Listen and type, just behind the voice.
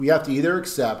we have to either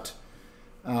accept,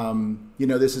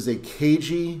 this is a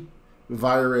cagey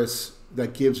virus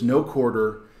that gives no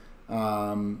quarter,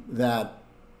 that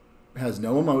has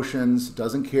no emotions,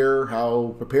 doesn't care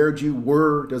how prepared you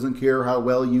were, doesn't care how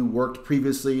well you worked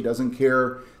previously, doesn't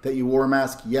care that you wore a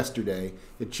mask yesterday.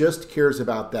 It just cares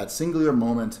about that singular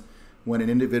moment when an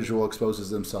individual exposes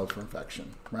themselves for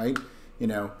infection, right?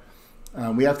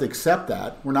 We have to accept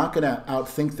that. We're not going to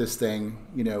outthink this thing,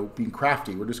 being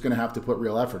crafty. We're just going to have to put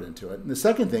real effort into it. And the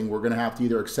second thing we're going to have to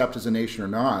either accept as a nation or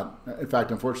not, in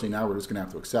fact, unfortunately now we're just going to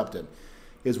have to accept it,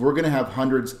 is we're going to have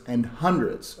hundreds and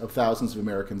hundreds of thousands of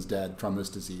Americans dead from this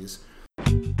disease.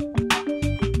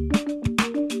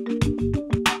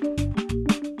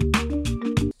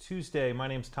 Tuesday, my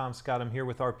name's Tom Scott. I'm here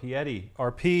with RP Eddy.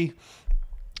 RP,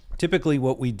 typically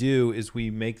what we do is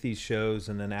we make these shows,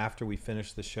 and then after we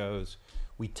finish the shows,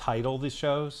 we title the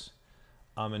shows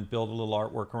and build a little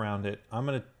artwork around it. I'm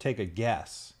going to take a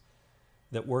guess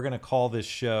that we're going to call this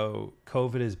show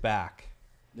COVID is Back.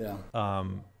 Yeah.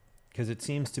 Because it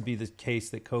seems to be the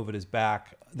case that COVID is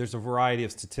back. There's a variety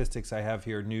of statistics I have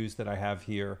here, news that I have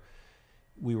here.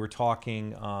 We were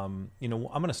talking, I'm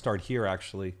going to start here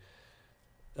actually.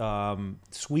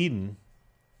 Sweden,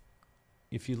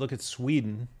 if you look at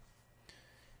Sweden,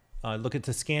 look at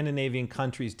the Scandinavian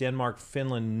countries, Denmark,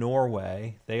 Finland,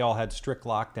 Norway, they all had strict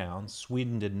lockdowns.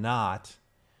 Sweden did not.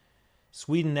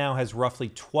 Sweden now has roughly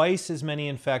twice as many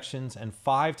infections and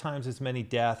 5 times as many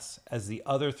deaths as the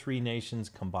other 3 nations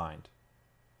combined.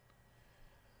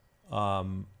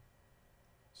 So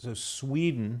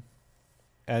Sweden,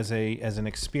 as an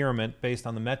experiment based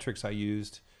on the metrics I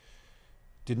used,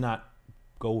 did not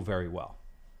go very well.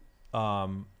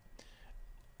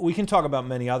 We can talk about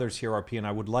many others here, RP, and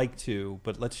I would like to,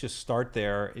 but let's just start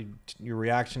there. Your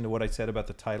reaction to what I said about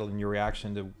the title and your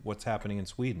reaction to what's happening in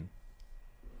Sweden.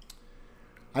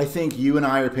 I think you and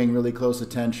I are paying really close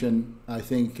attention. I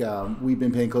think we've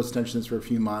been paying close attention to this for a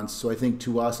few months. So I think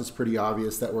to us, it's pretty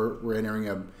obvious that we're entering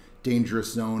a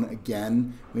dangerous zone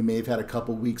again. We may have had a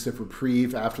couple weeks of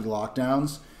reprieve after the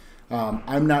lockdowns.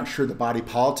 I'm not sure the body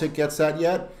politic gets that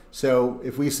yet. So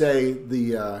if we say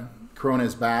the corona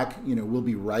is back, we'll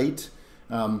be right.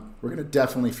 We're going to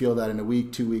definitely feel that in a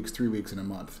week, 2 weeks, 3 weeks, and a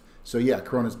month. So yeah,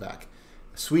 corona's back.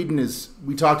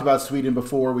 We talked about Sweden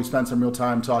before. We spent some real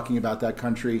time talking about that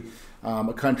country,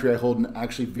 a country I hold in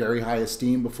actually very high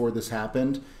esteem before this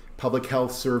happened. Public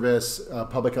health service,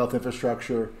 public health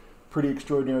infrastructure, pretty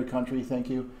extraordinary country, thank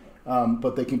you.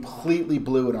 But they completely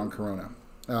blew it on Corona.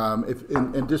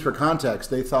 And just for context,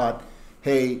 they thought,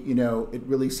 hey, it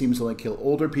really seems to kill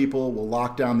older people. We'll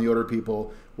lock down the older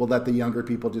people. We'll let the younger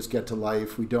people just get to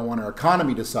life. We don't want our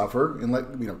economy to suffer. And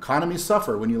economies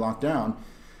suffer when you lock down.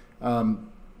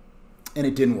 And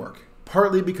it didn't work.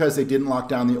 Partly because they didn't lock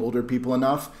down the older people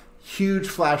enough. Huge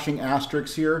flashing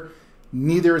asterisks here.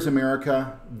 Neither is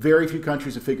America. Very few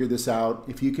countries have figured this out.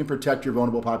 If you can protect your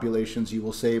vulnerable populations, you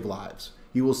will save lives.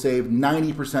 You will save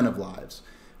 90% of lives.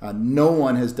 No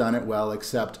one has done it well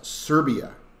except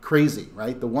Serbia. Crazy,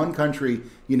 right? The one country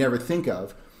you never think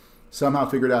of somehow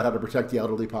figured out how to protect the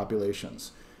elderly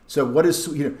populations. So what is,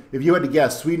 if you had to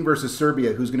guess Sweden versus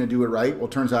Serbia, who's going to do it right? Well,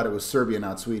 it turns out it was Serbia,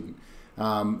 not Sweden.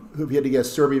 If you had to guess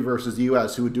Serbia versus the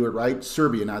U.S., who would do it right?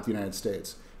 Serbia, not the United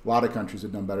States. A lot of countries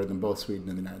have done better than both Sweden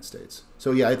and the United States.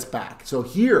 So yeah, it's back. So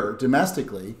here,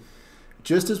 domestically,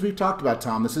 just as we've talked about,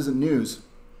 Tom, this isn't news.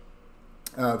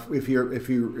 If you're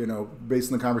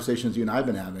based on the conversations you and I've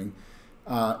been having,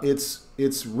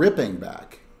 it's ripping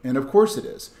back. And of course it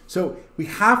is. So we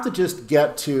have to just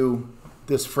get to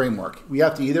this framework. We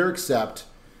have to either accept,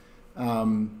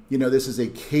 this is a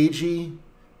cagey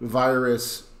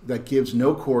virus that gives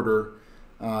no quarter,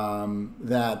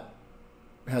 that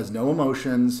has no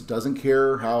emotions, doesn't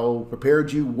care how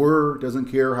prepared you were, doesn't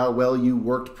care how well you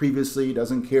worked previously,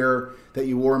 doesn't care that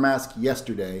you wore a mask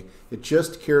yesterday. It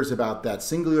just cares about that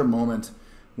singular moment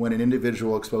when an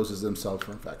individual exposes themselves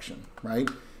for infection, right?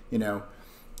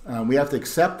 We have to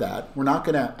accept that. We're not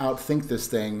going to outthink this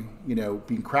thing,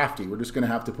 being crafty. We're just going to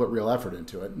have to put real effort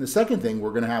into it. And the second thing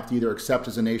we're going to have to either accept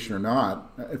as a nation or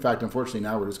not, in fact, unfortunately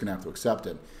now we're just going to have to accept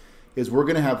it, is we're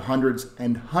going to have hundreds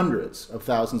and hundreds of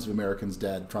thousands of Americans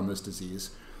dead from this disease.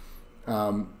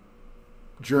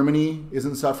 Germany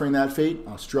isn't suffering that fate.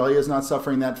 Australia is not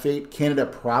suffering that fate. Canada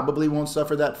probably won't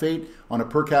suffer that fate. On a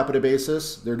per capita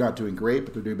basis, they're not doing great,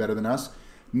 but they're doing better than us.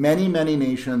 Many, many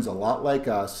nations, a lot like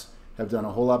us, have done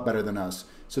a whole lot better than us.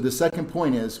 So the second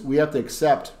point is we have to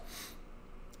accept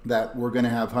that we're going to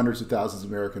have hundreds of thousands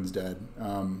of Americans dead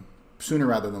sooner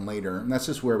rather than later, and that's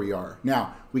just where we are.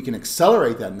 Now, we can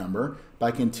accelerate that number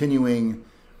by continuing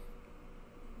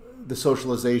the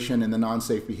socialization and the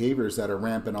non-safe behaviors that are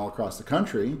rampant all across the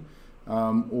country.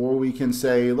 Or we can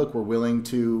say, look, we're willing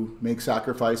to make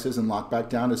sacrifices and lock back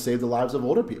down to save the lives of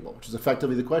older people, which is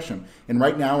effectively the question. And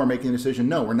right now we're making the decision,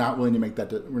 no, we're not willing to make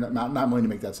that, not willing to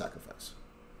make that sacrifice.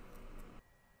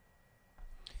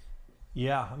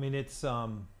 Yeah, I mean, it's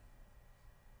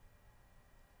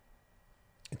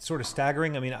sort of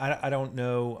staggering. I mean, I don't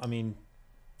know. I mean,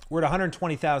 we're at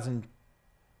 120,000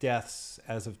 deaths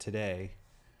as of today,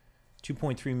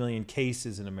 2.3 million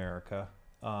cases in America.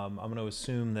 I'm going to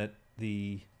assume that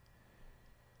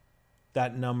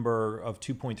that number of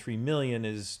 2.3 million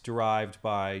is derived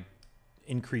by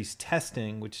increased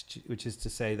testing, which is to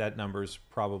say that number is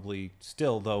probably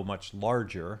still, though, much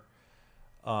larger.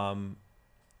 And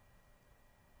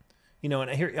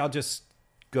here I'll just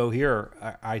go here.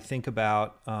 I think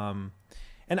about, and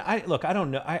I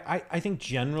don't know. I think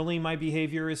generally my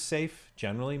behavior is safe.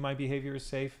 And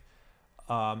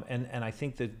I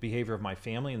think the behavior of my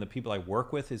family and the people I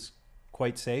work with is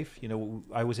quite safe.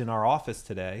 I was in our office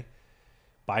today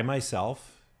by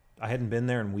myself. I hadn't been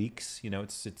there in weeks.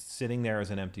 It's sitting there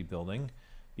as an empty building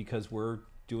because we're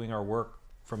doing our work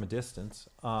from a distance.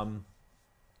 And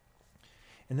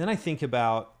then I think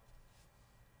about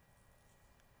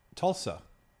Tulsa.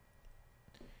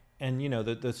 And,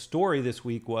 the story this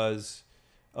week was,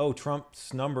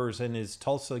 Trump's numbers in his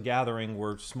Tulsa gathering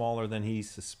were smaller than he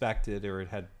suspected or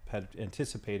had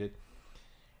anticipated.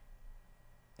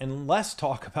 And less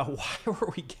talk about why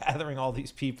were we gathering all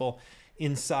these people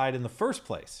inside in the first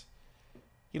place.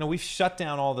 We've shut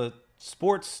down all the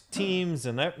sports teams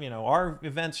and, our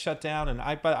events shut down.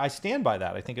 But I stand by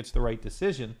that. I think it's the right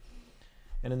decision.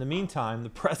 And in the meantime, the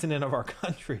president of our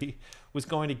country was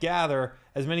going to gather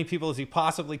as many people as he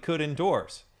possibly could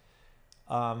indoors.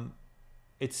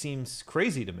 It seems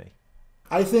crazy to me.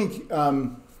 I think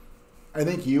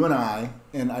you and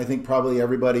I think probably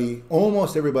everybody,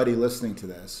 almost everybody listening to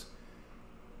this,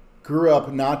 grew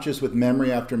up not just with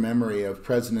memory after memory of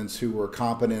presidents who were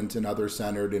competent and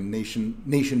other-centered and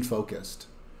nation-focused,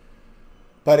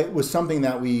 but it was something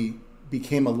that we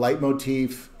became a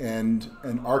leitmotif and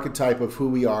an archetype of who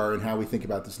we are and how we think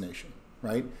about this nation,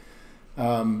 right?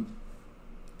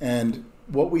 And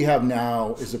what we have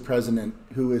now is a president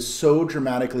who is so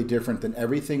dramatically different than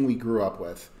everything we grew up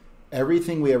with,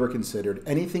 everything we ever considered,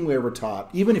 anything we ever taught.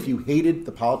 Even if you hated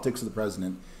the politics of the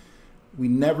president, we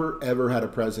never, ever had a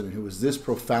president who was this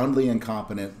profoundly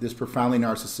incompetent, this profoundly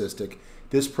narcissistic,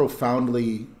 this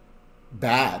profoundly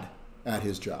bad at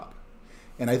his job.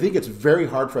 And I think it's very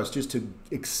hard for us just to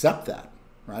accept that,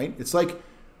 right? It's like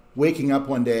waking up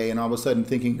one day and all of a sudden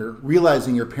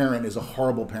realizing your parent is a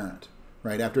horrible parent,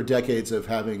 right? After decades of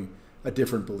having a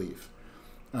different belief.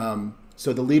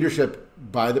 So the leadership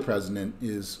by the president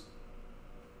is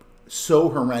so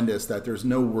horrendous that there's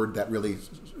no word that really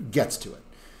gets to it.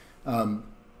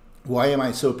 Why am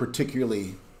I so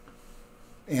particularly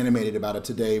animated about it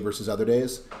today versus other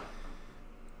days?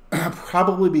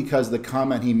 Probably because the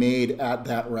comment he made at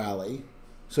that rally.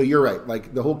 So you're right,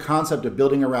 like the whole concept of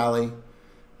building a rally,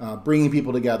 bringing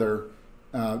people together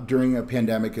during a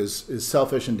pandemic is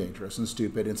selfish and dangerous and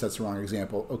stupid and sets the wrong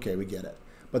example. Okay, we get it.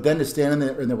 But then to stand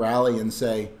in the rally and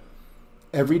say,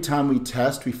 every time we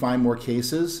test, we find more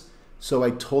cases, so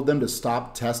I told them to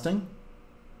stop testing.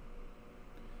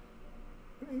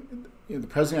 The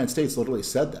President of the United States literally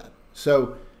said that.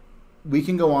 So we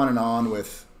can go on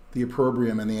with the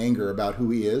opprobrium and the anger about who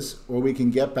he is, or we can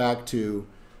get back to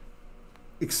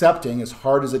accepting, as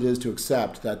hard as it is to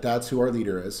accept, that that's who our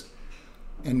leader is,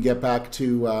 and get back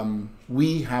to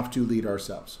we have to lead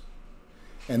ourselves.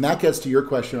 And that gets to your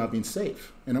question about being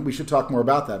safe. And we should talk more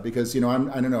about that because, I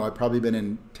don't know, I've probably been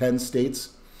in 10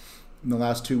 states in the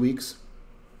last 2 weeks,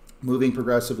 moving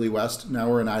progressively west. Now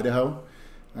we're in Idaho.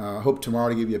 Hope tomorrow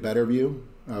to give you a better view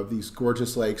of these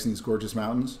gorgeous lakes and these gorgeous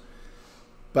mountains.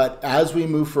 But as we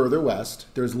move further west,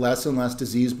 there's less and less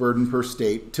disease burden per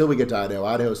state till we get to Idaho.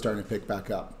 Idaho is starting to pick back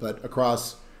up. But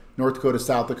across North Dakota,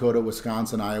 South Dakota,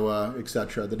 Wisconsin, Iowa,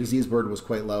 etc., the disease burden was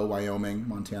quite low, Wyoming,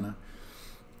 Montana.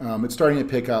 It's starting to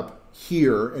pick up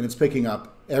here, and it's picking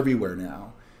up everywhere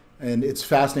now. And it's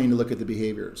fascinating to look at the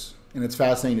behaviors. And it's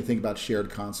fascinating to think about shared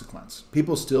consequence.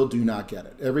 People still do not get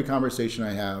it. Every conversation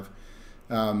I have,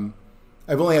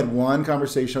 I've only had one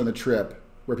conversation on the trip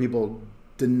where people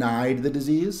denied the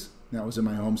disease. That was in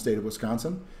my home state of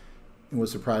Wisconsin. It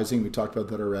was surprising. We talked about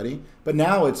that already. But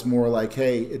now it's more like,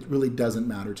 hey, it really doesn't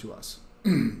matter to us.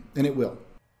 And it will.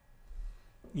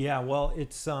 Yeah, well,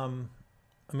 it's, let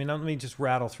me just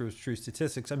rattle through true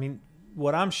statistics.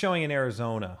 What I'm showing in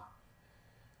Arizona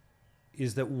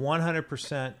is that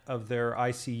 100% of their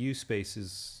ICU space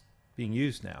is being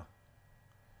used now.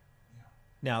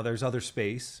 Now there's other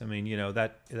space. I mean,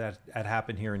 that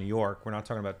happened here in New York. We're not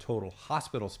talking about total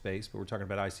hospital space, but we're talking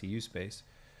about ICU space.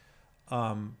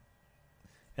 And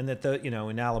that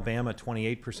in Alabama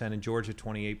 28%, in Georgia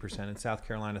 28%, in South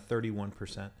Carolina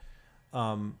 31%.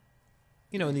 And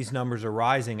these numbers are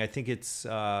rising. I think it's.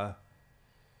 I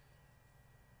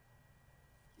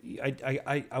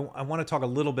want to talk a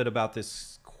little bit about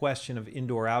this question of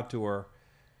indoor outdoor.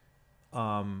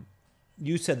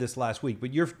 You said this last week,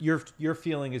 but your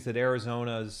feeling is that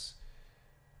Arizona's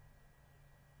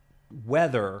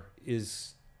weather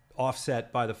is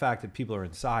offset by the fact that people are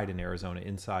inside in Arizona,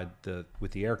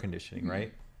 with the air conditioning,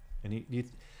 right? And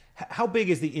how big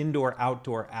is the indoor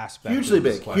outdoor aspect? Hugely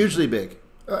big.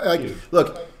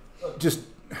 Look,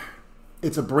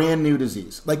 it's a brand new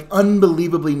disease, like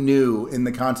unbelievably new in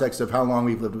the context of how long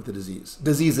we've lived with the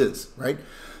diseases, right?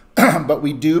 But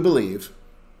we do believe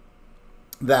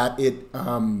that it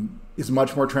is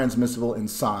much more transmissible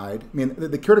inside. I mean,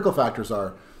 the critical factors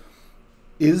are: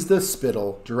 is the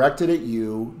spittle directed at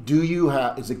you?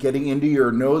 Is it getting into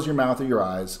your nose, your mouth, or your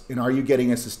eyes? And are you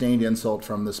getting a sustained insult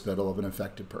from the spittle of an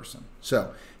infected person?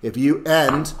 So if you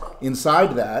end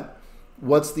inside that,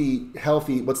 what's the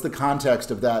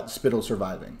context of that spittle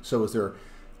surviving? So is there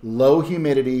low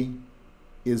humidity?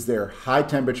 Is there high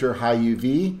temperature, high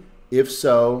UV? If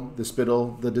so,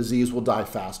 the disease will die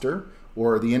faster,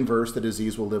 or the inverse, the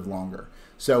disease will live longer.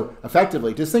 So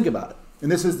effectively, just think about it. And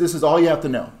this is all you have to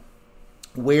know.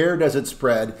 Where does it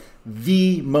spread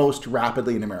the most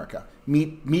rapidly in America?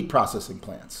 Meat processing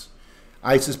plants.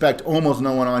 I suspect almost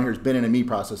no one on here has been in a meat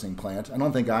processing plant. I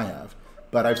don't think I have,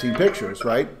 but I've seen pictures,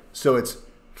 right? So it's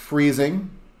freezing.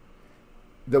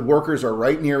 The workers are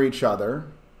right near each other.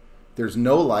 There's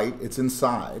no light. It's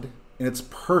inside, and it's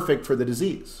perfect for the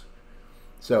disease.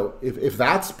 So if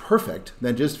that's perfect,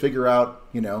 then just figure out,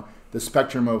 the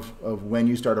spectrum of when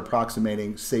you start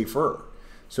approximating safer.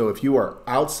 So if you are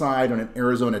outside on an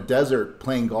Arizona desert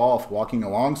playing golf, walking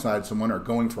alongside someone, or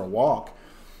going for a walk,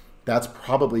 that's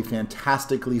probably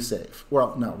fantastically safe.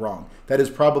 Well, no, wrong. That is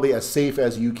probably as safe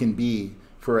as you can be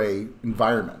for a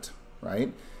environment,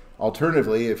 right?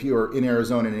 Alternatively, if you are in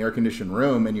Arizona in an air-conditioned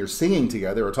room and you're singing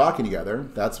together or talking together,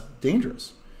 that's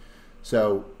dangerous.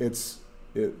 So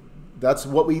that's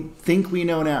what we think we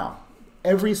know now.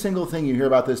 Every single thing you hear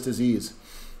about this disease,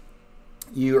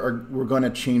 we're going to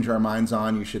change our minds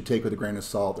on. You should take with a grain of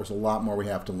salt. There's a lot more we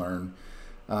have to learn.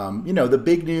 The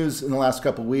big news in the last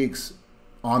couple of weeks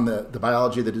on the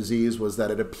biology of the disease was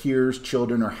that it appears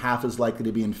children are half as likely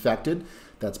to be infected.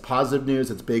 That's positive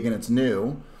news. It's big and it's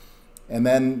new. And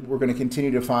then we're going to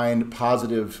continue to find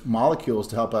positive molecules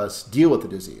to help us deal with the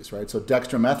disease, right? So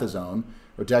dexamethasone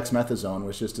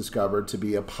was just discovered to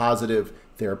be a positive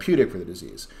therapeutic for the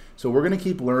disease. So we're going to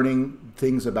keep learning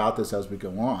things about this as we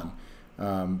go on.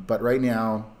 But right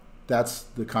now, that's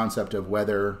the concept of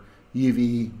weather,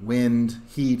 UV, wind,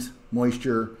 heat,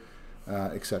 moisture,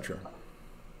 etc.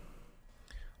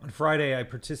 On Friday, I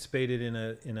participated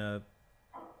in a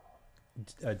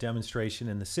demonstration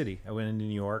in the city. I went into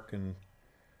New York, and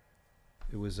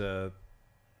it was a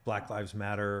Black Lives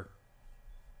Matter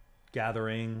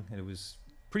gathering, and it was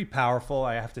pretty powerful.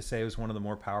 I have to say, it was one of the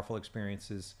more powerful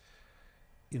experiences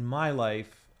in my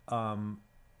life. I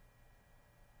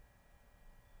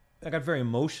got very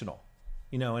emotional,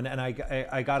 and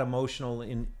I got emotional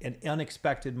in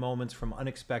unexpected moments from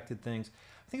unexpected things.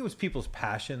 I think it was people's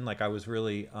passion. Like, I was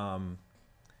really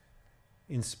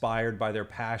inspired by their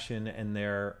passion and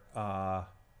their. It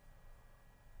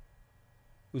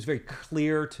was very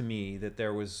clear to me that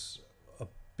there was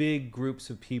big groups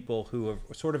of people who are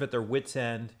sort of at their wits'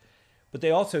 end, but they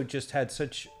also just had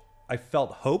I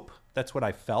felt hope. That's what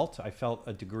I felt. I felt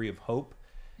a degree of hope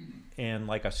and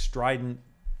like a strident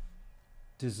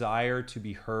desire to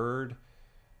be heard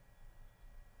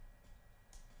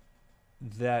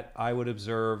that I would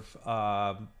observe.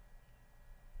 I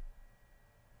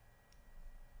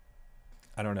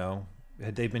don't know.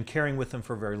 They've been carrying with them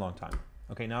for a very long time.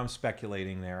 Okay, now I'm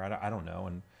speculating there. I don't know.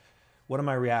 And what am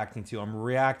I reacting to? I'm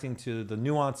reacting to the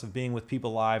nuance of being with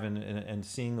people live and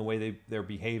seeing the way they're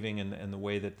behaving and the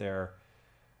way that they're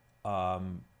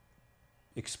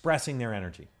expressing their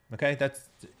energy. Okay,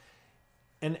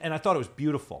 and I thought it was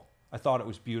beautiful.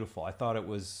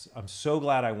 I'm so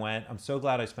glad I went. I'm so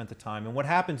glad I spent the time. And what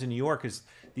happens in New York is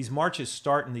these marches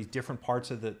start in these different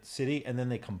parts of the city, and then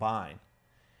they combine.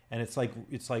 And it's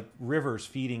like rivers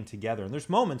feeding together. And there's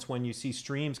moments when you see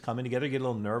streams coming together, you get a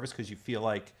little nervous because you feel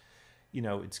like,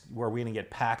 it's where we're going to get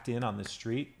packed in on this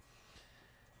street.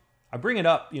 I bring it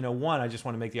up, one, I just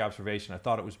want to make the observation. I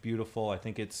thought it was beautiful. I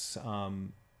think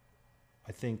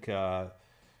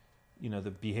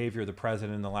the behavior of the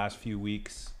president in the last few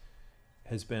weeks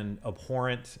has been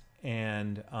abhorrent,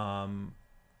 and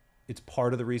it's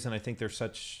part of the reason I think there's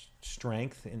such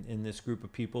strength in this group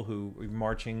of people who are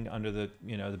marching under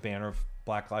the banner of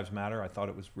Black Lives Matter. I thought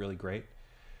it was really great.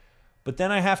 But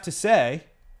then I have to say,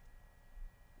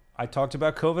 I talked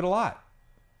about COVID a lot.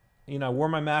 I wore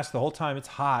my mask the whole time. It's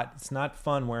hot. It's not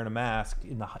fun wearing a mask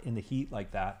in the heat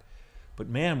like that. But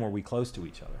man, were we close to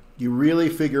each other. You really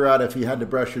figure out if you had to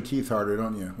brush your teeth harder,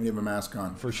 don't you, when you have a mask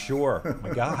on? For sure.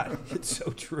 My God, it's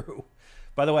so true.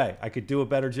 By the way, I could do a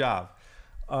better job.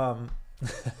 But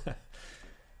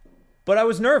I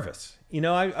was nervous.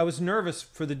 I was nervous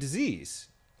for the disease.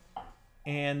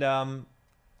 And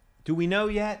do we know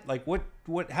yet? Like,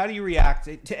 how do you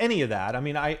react to any of that? I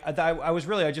mean, I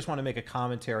just want to make a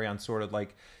commentary on sort of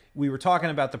like, we were talking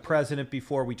about the president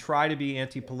before. We try to be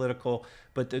anti-political,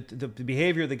 but the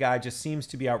behavior of the guy just seems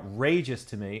to be outrageous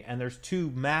to me. And there's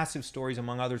two massive stories,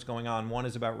 among others, going on. One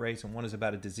is about race and one is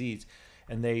about a disease.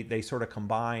 And they sort of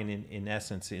combine in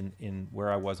essence in where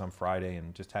I was on Friday.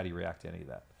 And just how do you react to any of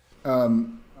that?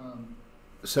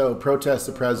 So protest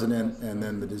the president and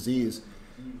then the disease.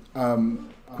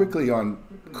 Quickly on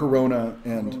corona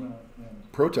and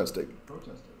protesting.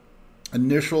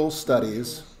 Initial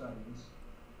studies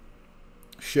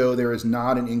show there is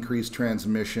not an increased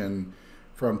transmission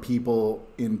from people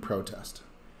in protest,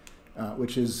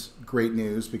 which is great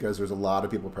news because there's a lot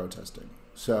of people protesting.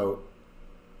 So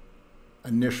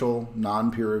initial,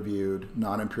 non-peer-reviewed,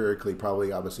 non-empirically,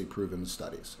 probably obviously proven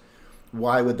studies.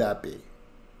 Why would that be?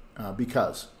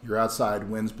 Because you're outside,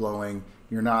 wind's blowing,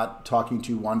 you're not talking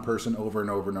to one person over and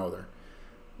over and over.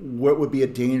 What would be a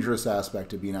dangerous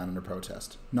aspect of being out in a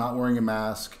protest? Not wearing a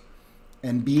mask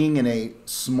and being in a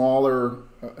smaller,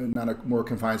 not a more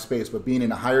confined space, but being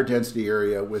in a higher density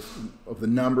area of the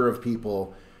number of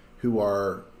people who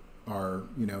are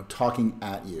talking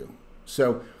at you.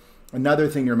 So another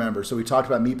thing to remember, so we talked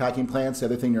about meatpacking plants. The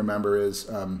other thing to remember is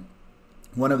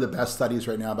one of the best studies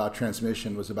right now about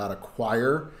transmission was about a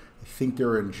choir. I think they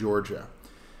were in Georgia.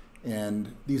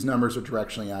 And these numbers are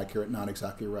directionally accurate, not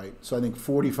exactly right. So I think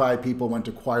 45 people went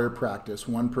to choir practice.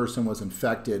 One person was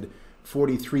infected.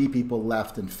 43 people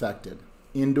left infected.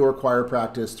 Indoor choir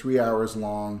practice, 3 hours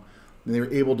long. And they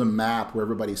were able to map where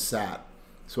everybody sat.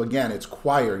 So again, it's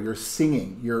choir. You're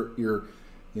singing. You're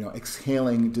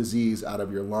exhaling disease out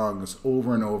of your lungs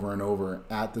over and over and over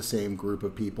at the same group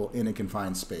of people in a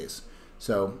confined space.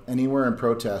 So anywhere in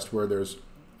protest where there's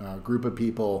a group of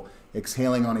people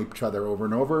exhaling on each other over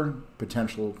and over,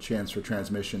 potential chance for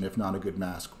transmission if not a good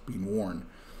mask being worn.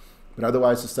 But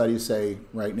otherwise, the studies say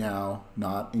right now,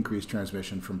 not increased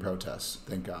transmission from protests,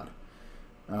 thank God.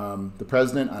 The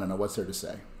president, I don't know what's there to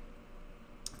say.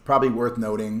 Probably worth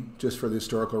noting, just for the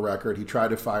historical record, he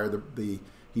tried to fire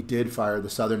he did fire the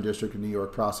Southern District of New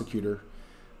York prosecutor.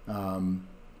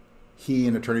 He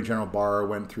and Attorney General Barr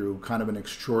went through kind of an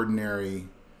extraordinary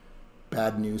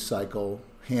bad news cycle,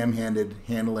 ham-handed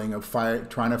handling of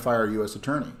trying to fire a U.S.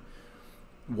 attorney.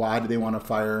 Why do they want to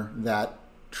fire that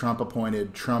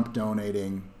Trump-appointed,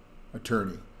 Trump-donating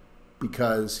attorney?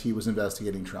 Because he was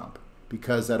investigating Trump.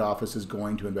 Because that office is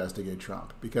going to investigate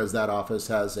Trump. Because that office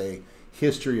has a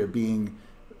history of being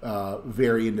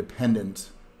very independent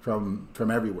from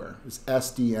everywhere. It's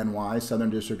SDNY, Southern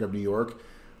District of New York.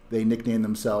 They nickname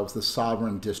themselves the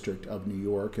Sovereign District of New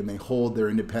York, and they hold their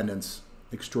independence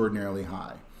extraordinarily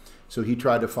high. So he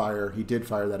did fire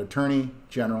that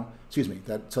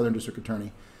that Southern District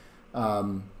attorney.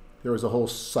 There was a whole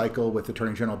cycle with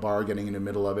Attorney General Barr getting in the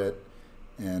middle of it.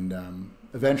 And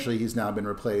eventually he's now been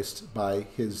replaced by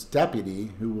his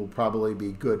deputy, who will probably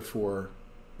be good for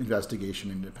investigation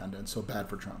independence, so bad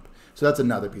for Trump. So that's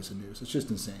another piece of news. It's just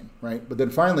insane, right? But then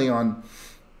finally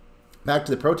back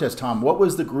to the protest, Tom, what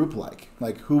was the group like?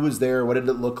 Like, who was there? What did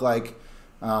it look like?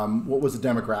 What was the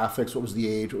demographics? What was the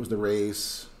age? What was the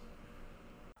race?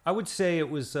 I would say it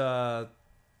was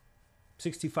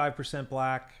 65%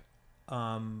 black,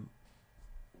 20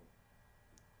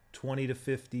 to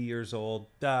 50 years old,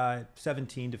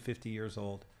 17 to 50 years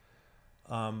old,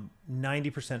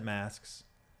 90% masks,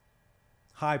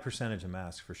 high percentage of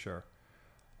masks for sure.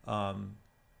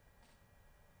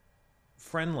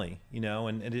 Friendly,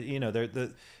 and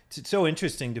it's so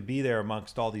interesting to be there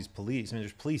amongst all these police. I mean,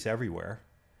 there's police everywhere,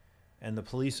 and the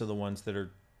police are the ones that are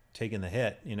taking the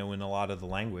hit, in a lot of the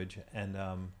language. And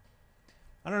I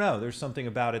don't know, there's something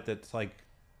about it that's like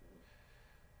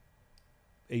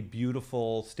a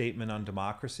beautiful statement on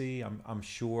democracy. I'm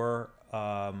sure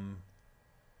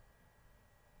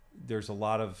there's a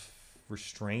lot of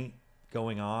restraint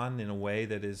going on in a way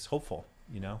that is hopeful,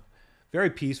 very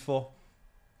peaceful.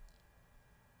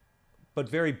 but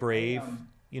very brave.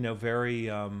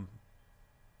 Very.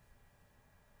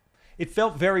 It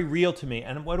felt very real to me.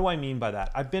 And what do I mean by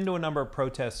that? I've been to a number of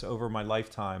protests over my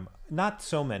lifetime. Not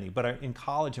so many, but in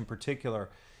college in particular,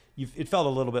 it felt a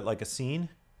little bit like a scene,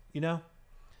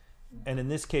 And in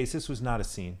this case, this was not a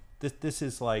scene. This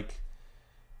is like,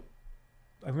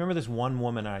 I remember this one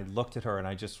woman, I looked at her and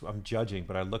I'm judging,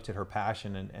 but I looked at her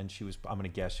passion and she was, I'm going to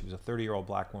guess, she was a 30-year-old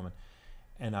black woman.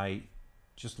 And I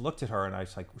just looked at her and I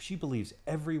was like, she believes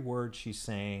every word she's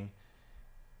saying.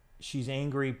 She's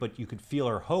angry, but you could feel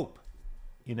her hope.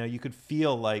 You could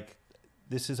feel like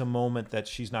this is a moment that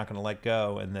she's not going to let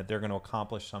go and that they're going to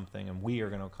accomplish something and we are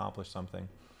going to accomplish something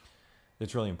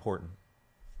that's really important.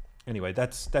 Anyway,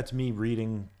 that's me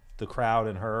reading the crowd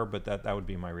and her, but that would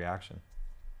be my reaction.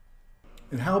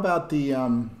 And how about the,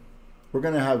 we're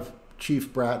going to have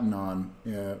Chief Bratton on,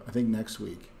 I think next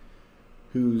week,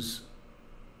 who's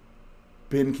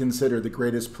been considered the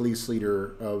greatest police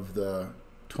leader of the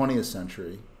 20th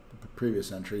century, the previous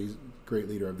century, great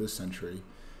leader of this century.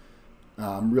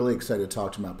 I'm really excited to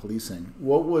talk to him about policing.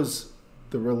 What was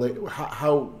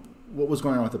what was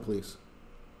going on with the police?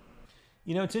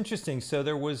 It's interesting. So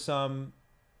there was,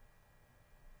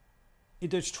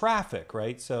 there's traffic,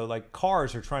 right? So like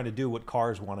cars are trying to do what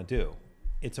cars want to do.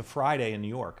 It's a Friday in New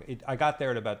York. I got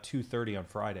there at about 2:30 on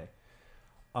Friday.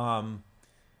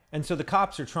 And so the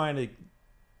cops are trying to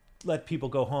let people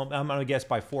go home. I'm going to guess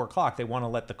by 4 o'clock, they want to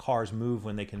let the cars move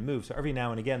when they can move. So every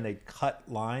now and again, they cut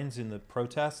lines in the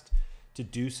protest to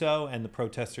do so, and the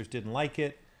protesters didn't like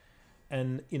it.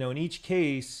 And, in each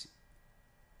case,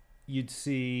 you'd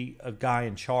see a guy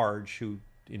in charge who,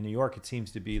 in New York, it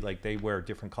seems to be like they wear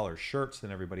different color shirts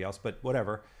than everybody else, but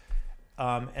whatever.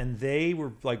 And they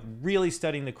were like really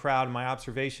studying the crowd. My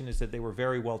observation is that they were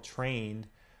very well trained.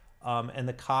 And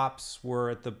the cops were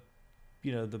at the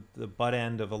butt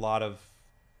end of a lot of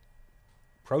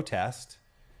protest,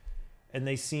 and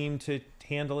they seemed to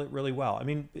handle it really well. I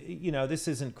mean, this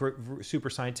isn't super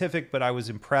scientific, but I was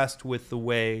impressed with the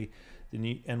way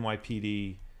the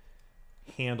NYPD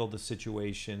handled the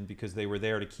situation because they were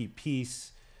there to keep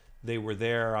peace. They were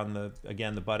there on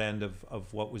the butt end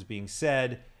of what was being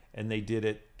said, and they did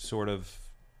it sort of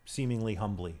seemingly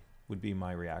humbly, would be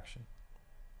my reaction.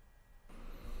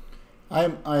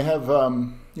 I have,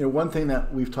 one thing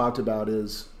that we've talked about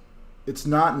is it's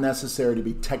not necessary to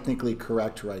be technically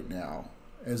correct right now,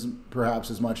 as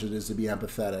much as it is to be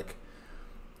empathetic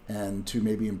and to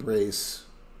maybe embrace,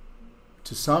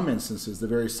 to some instances, the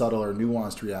very subtle or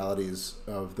nuanced realities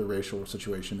of the racial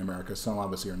situation in America. Some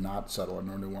obviously are not subtle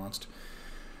nor nuanced.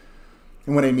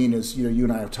 And what I mean is, you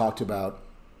and I have talked about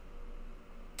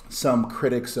some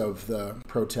critics of the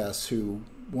protests who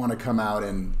want to come out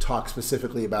and talk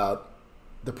specifically about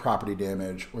the property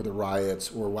damage or the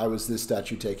riots or why was this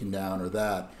statue taken down or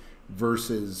that,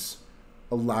 versus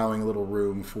allowing a little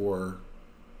room for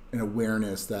an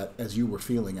awareness that, as you were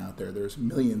feeling out there, there's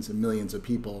millions and millions of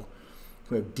people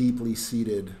who have deeply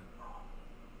seated,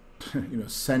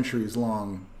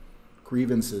 centuries-long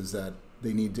grievances that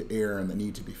they need to air and that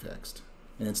need to be fixed.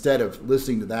 And instead of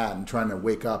listening to that and trying to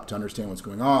wake up to understand what's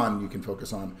going on, you can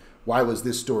focus on why was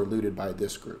this store looted by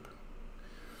this group.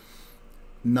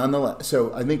 Nonetheless,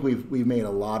 so I think we've made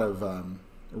a lot of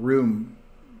room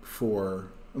for,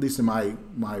 at least in my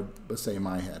let's say in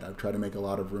my head, I've tried to make a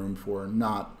lot of room for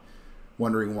not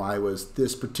wondering why was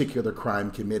this particular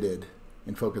crime committed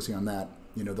and focusing on that,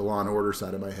 the law and order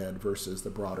side of my head versus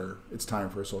the broader, it's time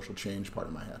for a social change part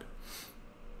of my head.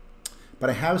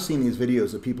 But I have seen these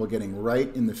videos of people getting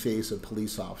right in the face of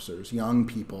police officers, young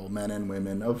people, men and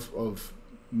women of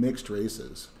mixed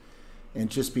races, and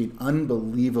just being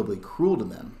unbelievably cruel to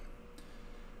them.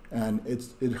 And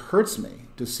it hurts me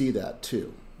to see that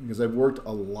too, because I've worked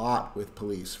a lot with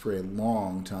police for a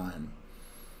long time.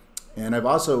 And I've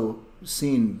also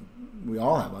seen, we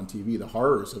all have on TV, the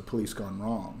horrors of police gone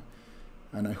wrong.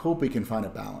 And I hope we can find a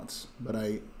balance. But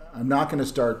I'm not going to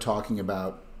start talking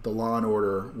about the law and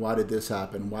order, why did this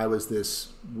happen, why was this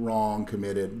wrong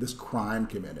committed, this crime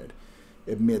committed,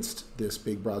 amidst this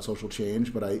big, broad social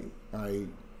change. But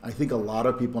I think a lot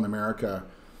of people in America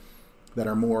that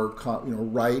are more,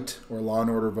 right or law and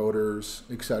order voters,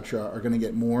 etc., are going to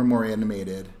get more and more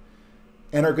animated,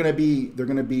 and they're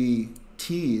going to be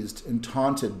teased and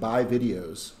taunted by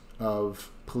videos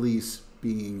of police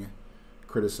being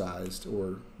criticized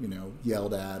or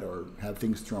yelled at or have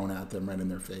things thrown at them right in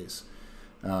their face.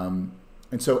 And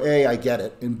so A, I get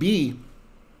it, and B,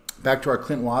 back to our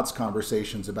Clint Watts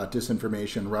conversations about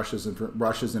disinformation,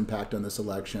 Russia's impact on this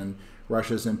election,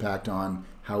 Russia's impact on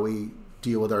how we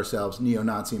deal with ourselves,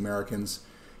 neo-Nazi Americans'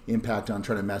 impact on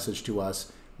trying to message to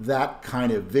us. that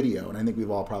kind of video, and I think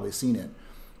we've all probably seen it,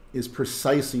 is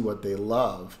precisely what they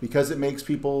love, because it makes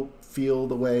people feel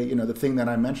the way, the thing that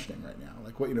I'm mentioning right now.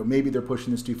 Like, maybe they're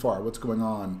pushing this too far. What's going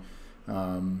on?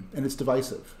 And it's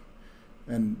divisive.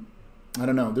 And I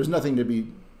don't know. There's nothing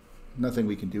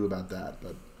we can do about that.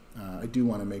 But I do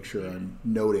want to make sure I'm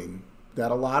noting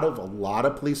that a lot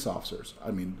of police officers,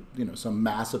 some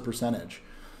massive percentage,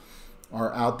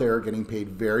 are out there getting paid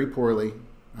very poorly,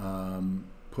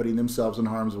 putting themselves in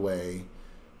harm's way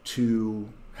to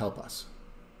help us.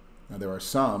 Now, there are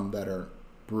some that are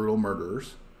brutal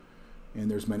murderers, and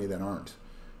there's many that aren't.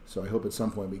 So I hope at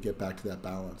some point we get back to that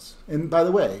balance. And by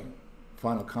the way,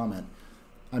 final comment,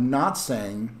 I'm not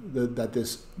saying that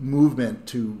this movement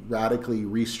to radically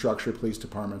restructure police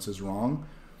departments is wrong.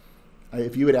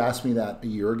 If you had asked me that a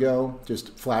year ago,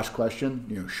 just flash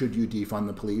question, should you defund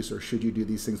the police or should you do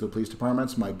these things with police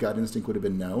departments? My gut instinct would have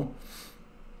been no.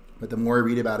 But the more I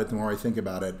read about it, the more I think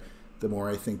about it, the more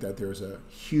I think that there's a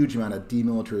huge amount of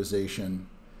demilitarization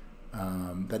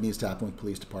that needs to happen with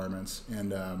police departments,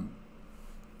 and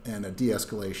a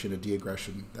de-escalation, a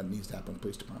de-aggression that needs to happen with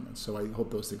police departments. So I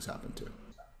hope those things happen too.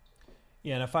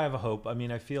 Yeah, and if I have a hope,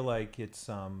 I feel like it's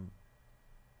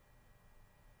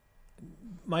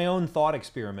my own thought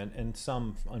experiment, and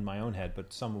some in my own head,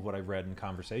 but some of what I've read and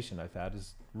conversation I've had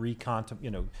is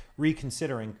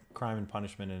reconsidering crime and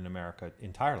punishment in America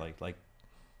entirely. Like,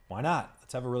 why not?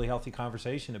 Let's have a really healthy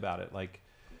conversation about it. Like,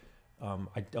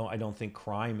 I don't think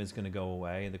crime is going to go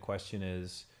away. The question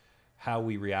is how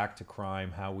we react to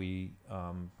crime, how we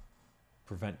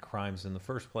prevent crimes in the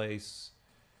first place,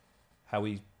 how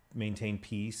we maintain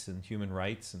peace and human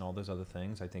rights and all those other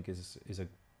things. I think is a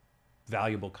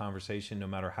valuable conversation, no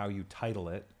matter how you title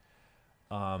it.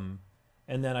 And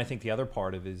then I think the other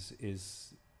part of it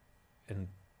is, and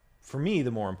for me,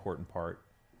 the more important part,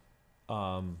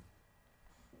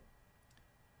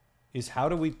 is how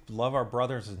do we love our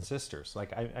brothers and sisters?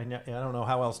 Like, I don't know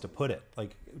how else to put it.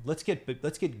 Like, let's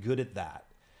get good at that,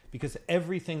 because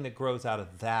everything that grows out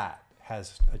of that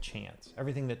has a chance.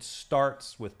 Everything that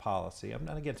starts with policy. I'm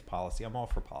not against policy. I'm all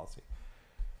for policy.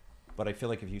 But I feel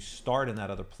like if you start in that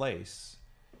other place,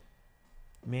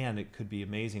 man, it could be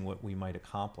amazing what we might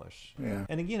accomplish. Yeah.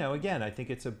 And again, I think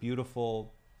it's a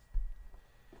beautiful,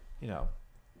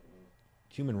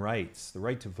 human rights, the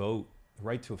right to vote, the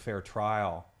right to a fair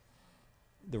trial,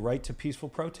 the right to peaceful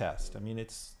protest.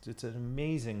 It's an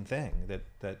amazing thing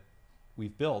that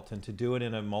we've built, and to do it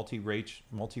in a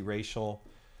multiracial,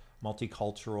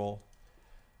 multicultural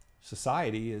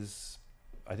society is,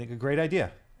 I think, a great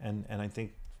idea. And I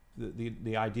think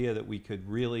the idea that we could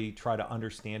really try to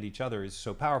understand each other is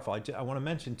so powerful. I want to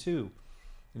mention too,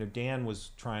 Dan was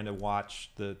trying to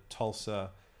watch the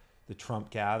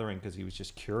Trump gathering because he was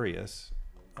just curious.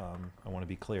 I want to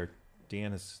be clear.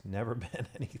 Dan has never been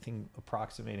anything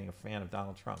approximating a fan of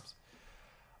Donald Trump's.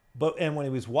 And when he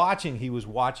was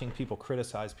watching people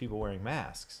criticize people wearing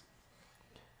masks.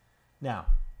 Now,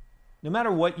 no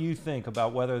matter what you think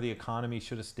about whether the economy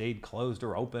should have stayed closed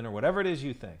or open or whatever it is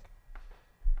you think,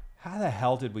 how the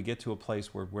hell did we get to a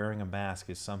place where wearing a mask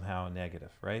is somehow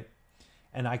negative, right?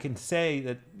 And I can say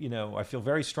that, I feel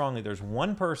very strongly there's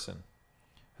one person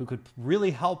who could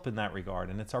really help in that regard,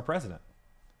 and it's our president.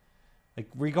 Like,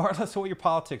 regardless of what your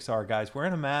politics are, guys,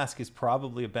 wearing a mask is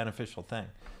probably a beneficial thing.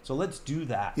 So let's do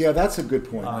that. Yeah, that's a good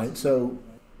point, right? So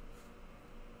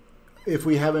if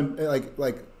we haven't,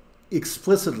 like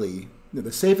explicitly,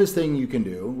 the safest thing you can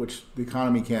do, which the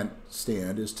economy can't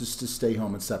stand, is just to stay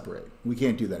home and separate. We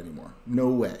can't do that anymore. No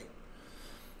way.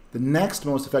 The next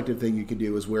most effective thing you can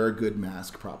do is wear a good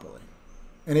mask properly.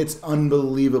 And it's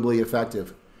unbelievably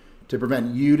effective to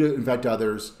prevent you to infect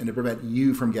others and to prevent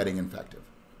you from getting infected.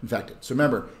 So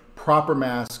remember, proper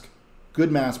mask,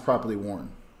 good mask properly worn.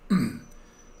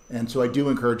 And so I do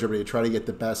encourage everybody to try to get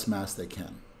the best mask they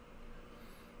can.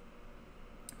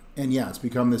 And yeah, it's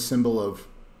become this symbol of,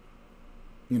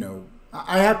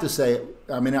 I have to say,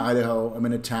 I'm in Idaho. I'm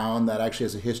in a town that actually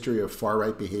has a history of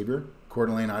far-right behavior, Coeur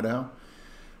d'Alene, Idaho.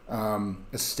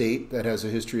 A state that has a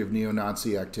history of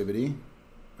neo-Nazi activity,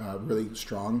 really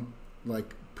strong,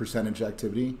 percentage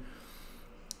activity.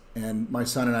 And my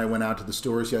son and I went out to the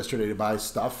stores yesterday to buy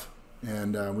stuff,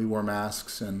 and we wore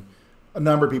masks, and a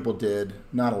number of people did,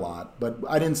 not a lot, but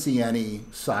I didn't see any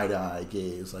side-eye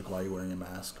gaze, like, why are you wearing a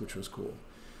mask, which was cool.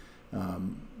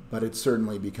 But it's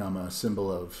certainly become a symbol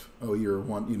of,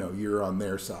 you're on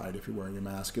their side if you're wearing a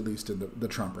mask, at least in the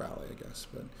Trump rally, I guess.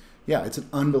 But yeah, it's an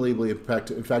unbelievably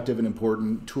effective and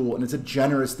important tool, and it's a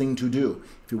generous thing to do.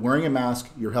 If you're wearing a mask,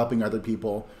 you're helping other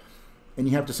people, and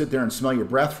you have to sit there and smell your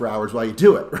breath for hours while you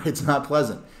do it, right? It's not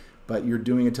pleasant. but you're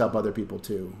doing it to help other people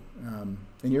too.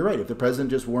 And you're right. If the president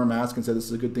just wore a mask and said this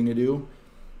is a good thing to do,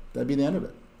 that'd be the end of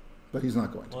it. But he's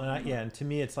not going to. Well, and to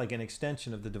me, it's like an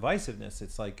extension of the divisiveness.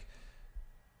 It's like,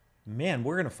 man,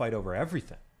 we're going to fight over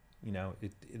everything,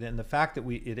 and the fact that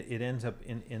it ends up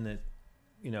in the,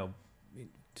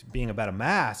 being about a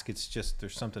mask, it's just,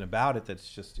 there's something about it that's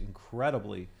just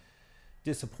incredibly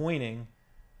disappointing.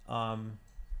 But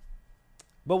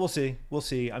we'll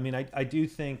see. I mean, I do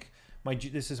think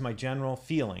this is my general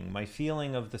feeling. My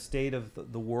feeling of the state of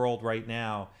the world right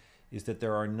now is that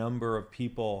there are a number of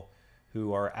people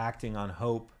who are acting on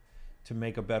hope to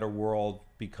make a better world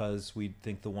because we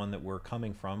think the one that we're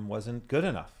coming from wasn't good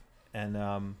enough.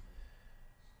 And,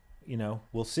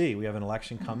 we'll see. We have an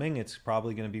election coming. It's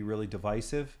probably going to be really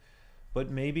divisive,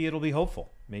 but maybe it'll be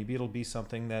hopeful. Maybe it'll be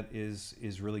something that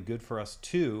is really good for us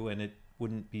too. And it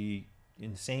wouldn't be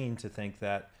insane to think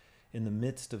that in the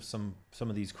midst of some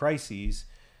of these crises,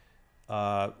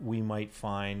 we might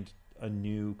find a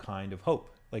new kind of hope.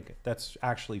 Like, that's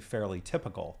actually fairly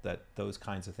typical that those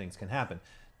kinds of things can happen.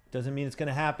 Doesn't mean it's going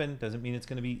to happen. Doesn't mean it's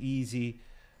going to be easy,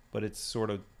 but it's sort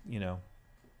of,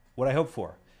 what I hope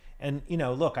for. And,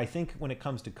 look, I think when it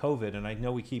comes to COVID, and I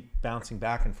know we keep bouncing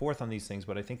back and forth on these things,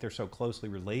 but I think they're so closely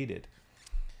related.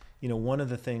 One of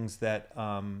the things that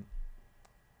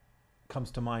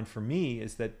comes to mind for me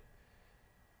is that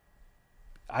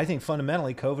I think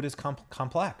fundamentally COVID is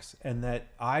complex, and that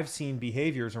I've seen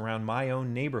behaviors around my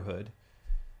own neighborhood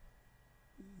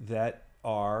that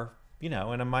are,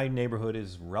 and my neighborhood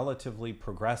is relatively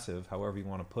progressive, however you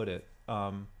want to put it.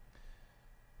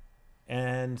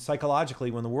 And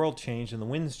psychologically, when the world changed and the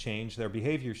winds change, their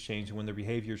behaviors change. And when their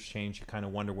behaviors change, you kind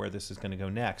of wonder where this is going to go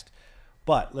next.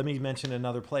 But let me mention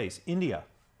another place, India.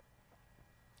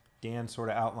 Dan sort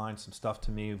of outlined some stuff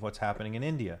to me of what's happening in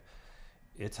India.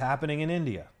 It's happening in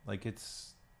India. Like,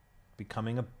 it's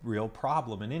becoming a real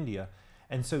problem in India.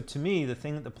 And so to me,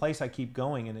 the place I keep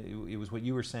going, and it was what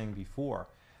you were saying before,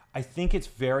 I think it's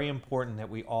very important that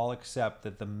we all accept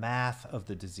that the math of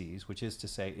the disease, which is to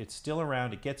say it's still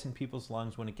around, it gets in people's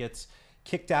lungs. When it gets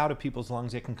kicked out of people's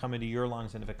lungs, it can come into your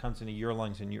lungs. And if it comes into your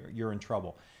lungs, and you're in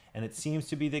trouble. And it seems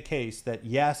to be the case that,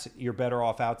 yes, you're better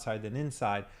off outside than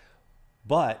inside,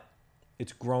 but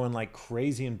it's growing like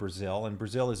crazy in Brazil. And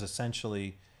Brazil is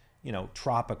essentially,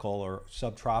 tropical or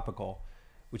subtropical,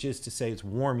 which is to say it's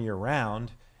warm year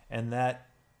round. And that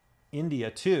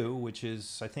India too, which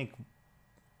is, I think,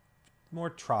 more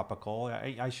tropical.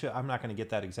 I'm not going to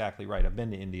get that exactly right. I've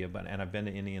been to India, and I've been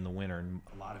to India in the winter, and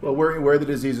a lot of where the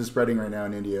disease is spreading right now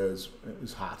in India is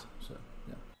hot. So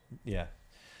yeah.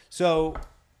 So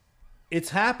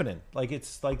it's happening.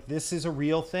 It's like this is a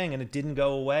real thing, and it didn't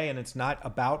go away, and it's not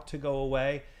about to go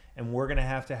away, and we're going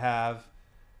to have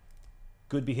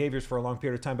good behaviors for a long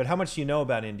period of time. But how much do you know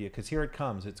about India? Because here it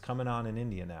comes. It's coming on in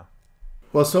India now.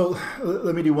 Well, so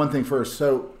let me do one thing first.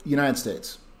 So United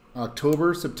States.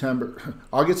 August, September,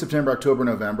 October,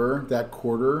 November, that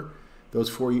quarter, those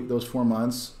 4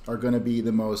 months are going to be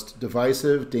the most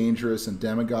divisive, dangerous, and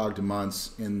demagogued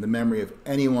months in the memory of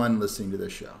anyone listening to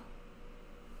this show.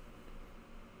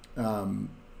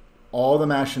 All the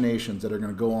machinations that are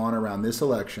going to go on around this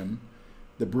election,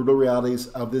 the brutal realities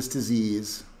of this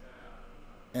disease,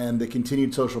 and the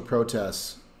continued social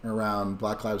protests around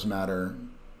Black Lives Matter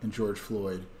and George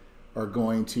Floyd are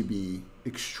going to be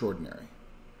extraordinary.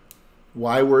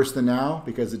 Why worse than now?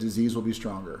 Because the disease will be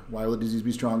stronger. Why will the disease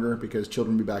be stronger? Because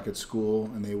children will be back at school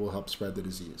and they will help spread the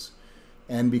disease.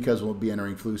 And because we'll be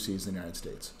entering flu season in the United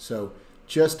States. So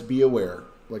just be aware,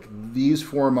 like these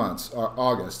 4 months are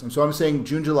August. And so I'm saying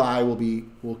June, July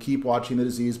we'll keep watching the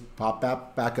disease pop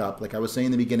back up. Like I was saying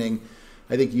in the beginning,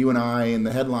 I think you and I and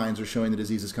the headlines are showing the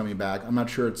disease is coming back. I'm not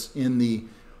sure it's in the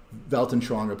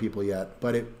Weltanschauung of people yet,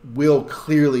 but it will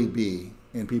clearly be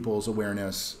in people's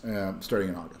awareness starting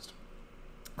in August.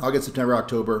 August, September,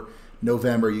 October,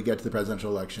 November, you get to the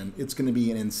presidential election. It's going to be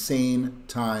an insane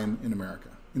time in America.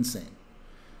 Insane.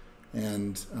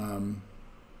 And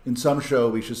in some show,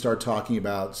 we should start talking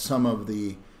about some of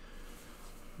the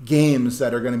games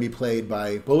that are going to be played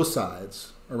by both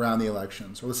sides around the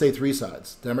elections. Or let's say 3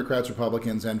 sides, Democrats,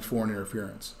 Republicans, and foreign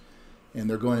interference. And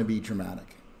they're going to be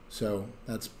dramatic. So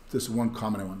this is one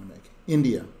comment I wanted to make.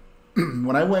 India.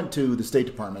 When I went to the State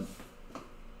Department,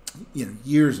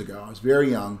 years ago, I was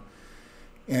very young,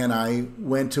 and I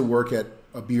went to work at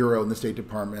a bureau in the State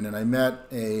Department, and I met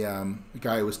a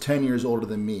guy who was 10 years older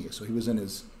than me, so he was in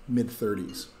his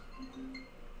mid-30s.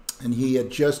 And he had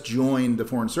just joined the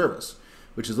Foreign Service,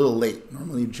 which is a little late.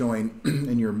 Normally you join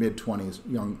in your mid-20s,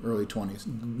 early 20s,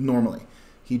 normally.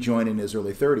 He joined in his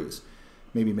early 30s.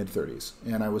 maybe mid-30s.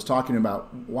 And I was talking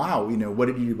about, wow, what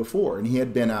did you do before? And he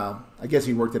had been, I guess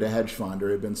he worked at a hedge fund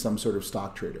or had been some sort of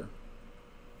stock trader.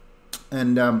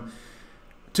 And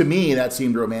to me, that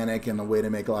seemed romantic and a way to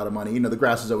make a lot of money. The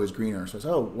grass is always greener. So I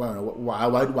said, oh, well,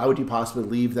 why would you possibly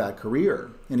leave that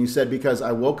career? And he said, because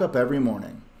I woke up every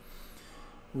morning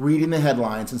reading the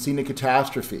headlines and seeing a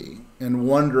catastrophe and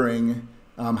wondering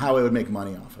how I would make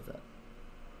money off of it.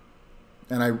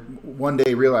 And I one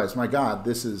day realized, my God,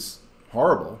 this is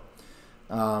horrible.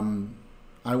 I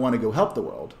want to go help the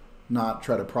world, not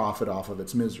try to profit off of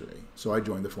its misery. So I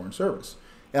joined the Foreign Service.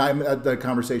 And the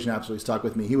conversation absolutely stuck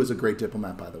with me. He was a great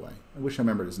diplomat, by the way. I wish I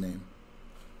remembered his name.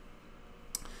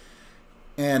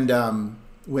 And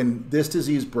when this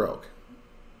disease broke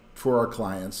for our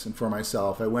clients and for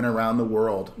myself, I went around the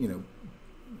world,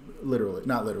 literally,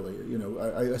 not literally,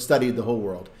 I studied the whole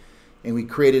world. And we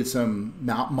created some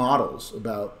models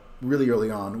about really early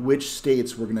on which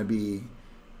states were going to be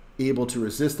able to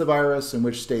resist the virus and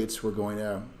which states were going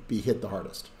to be hit the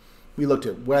hardest. We looked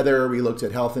at weather, we looked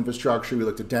at health infrastructure, we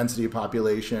looked at density of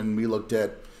population, we looked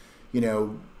at,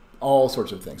 all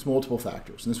sorts of things, multiple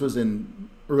factors. And this was in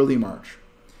early March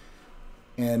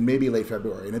and maybe late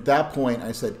February. And at that point,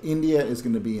 I said, India is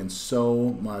going to be in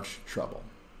so much trouble.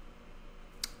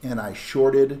 And I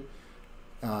shorted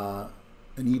an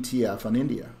ETF on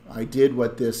India. I did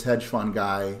what this hedge fund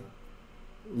guy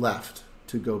left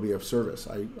to go be of service.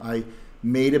 I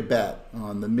made a bet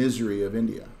on the misery of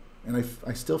India. And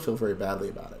I still feel very badly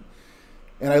about it.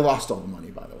 And I lost all the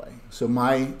money, by the way. So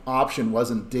my option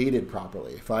wasn't dated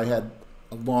properly. If I had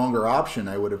a longer option,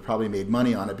 I would have probably made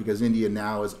money on it because India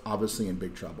now is obviously in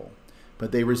big trouble.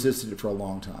 But they resisted it for a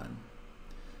long time.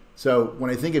 So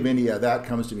when I think of India, that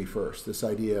comes to me first. This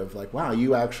idea of like, wow,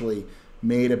 you actually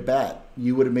made a bet.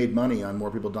 You would have made money on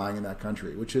more people dying in that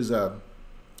country, which is a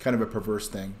kind of a perverse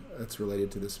thing that's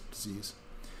related to this disease.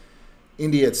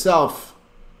 India itself,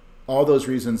 all those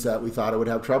reasons that we thought it would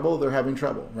have trouble, they're having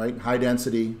trouble, right? High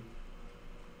density,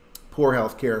 poor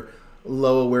health care,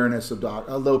 low awareness of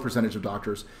low percentage of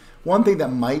doctors. One thing that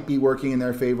might be working in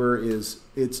their favor is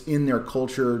it's in their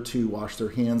culture to wash their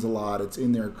hands a lot. It's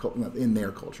in their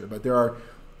culture, but there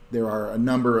are a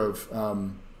number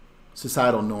of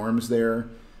societal norms there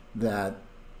that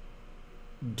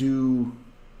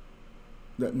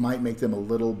might make them a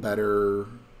little better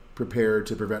prepared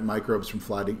to prevent microbes from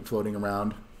floating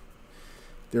around.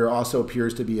 There also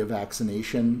appears to be a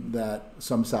vaccination that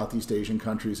some Southeast Asian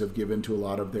countries have given to a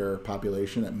lot of their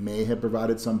population that may have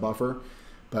provided some buffer.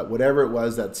 But whatever it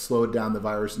was that slowed down the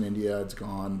virus in India, it's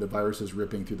gone. The virus is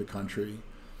ripping through the country.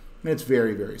 And it's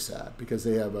very, very sad because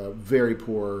they have a very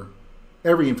poor,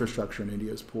 every infrastructure in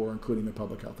India is poor, including the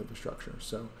public health infrastructure.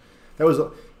 So that was,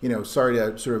 sorry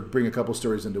to sort of bring a couple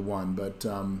stories into one, but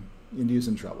India's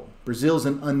in trouble. Brazil's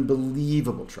in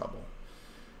unbelievable trouble.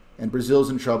 And Brazil's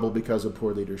in trouble because of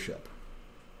poor leadership.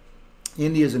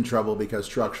 India's in trouble because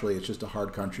structurally it's just a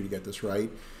hard country to get this right.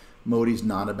 Modi's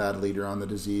not a bad leader on the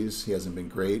disease. He hasn't been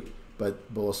great.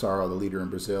 But Bolsonaro, the leader in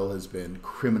Brazil, has been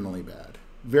criminally bad.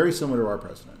 Very similar to our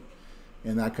president.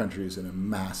 And that country is in a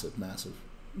massive, massive,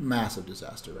 massive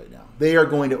disaster right now. They are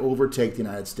going to overtake the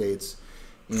United States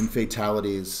in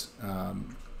fatalities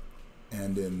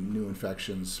and in new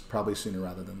infections probably sooner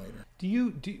rather than later.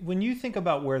 When you think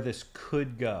about where this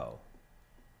could go,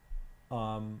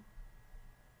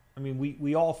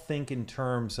 we all think in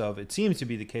terms of, it seems to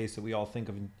be the case that we all think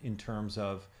of in terms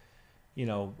of,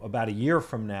 about a year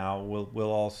from now,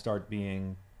 we'll all start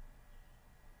being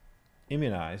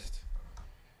immunized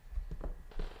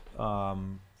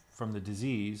from the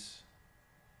disease.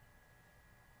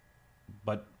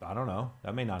 But I don't know,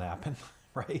 that may not happen,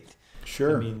 right?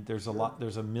 Sure. There's a lot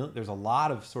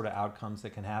of sort of outcomes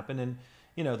that can happen, and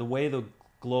the way the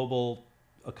global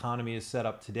economy is set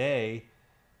up today,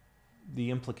 the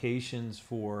implications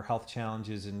for health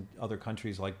challenges in other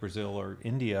countries like Brazil or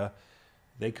India,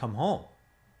 they come home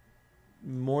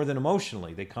more than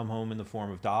emotionally. They come home in the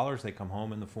form of dollars. They come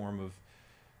home in the form of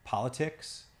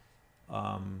politics.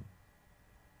 How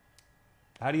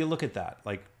do you look at that?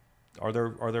 Like, are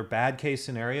there bad case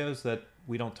scenarios that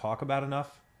we don't talk about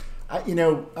enough?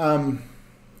 HIV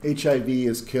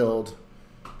has killed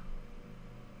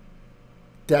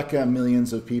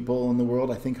millions of people in the world.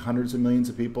 I think hundreds of millions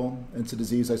of people. It's a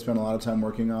disease I spent a lot of time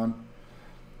working on.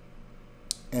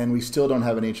 And we still don't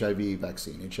have an HIV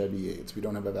vaccine, HIV/AIDS. We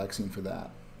don't have a vaccine for that.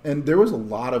 And there was a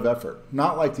lot of effort,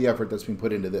 not like the effort that's been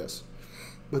put into this,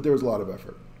 but there was a lot of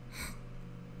effort.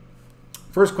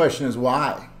 First question is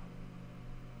why?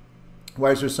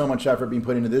 Why is there so much effort being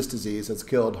put into this disease that's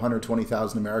killed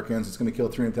 120,000 Americans? It's going to kill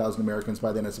 300,000 Americans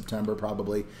by the end of September,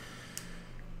 probably.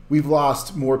 we've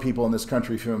lost more people in this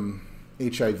country from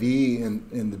HIV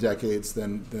in the decades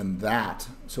than that.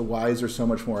 So why is there so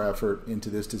much more effort into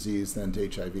this disease than to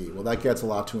HIV? Well, that gets a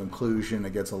lot to inclusion.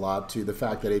 It gets a lot to the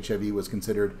fact that HIV was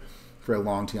considered for a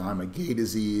long time a gay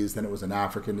disease, then it was an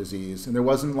African disease, and there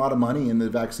wasn't a lot of money in the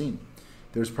vaccine.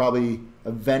 There's probably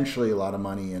eventually a lot of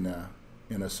money in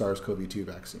a SARS-CoV-2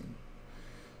 vaccine.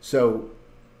 So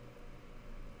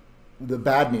the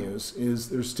bad news is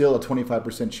there's still a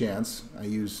 25% chance. I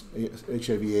use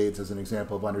HIV/AIDS as an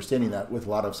example of understanding that with a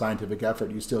lot of scientific effort,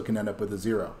 you still can end up with a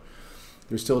zero.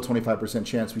 There's still a 25%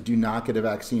 chance we do not get a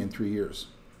vaccine in 3 years.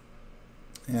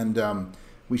 And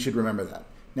we should remember that.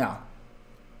 Now,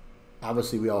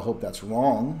 obviously, we all hope that's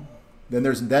wrong. Then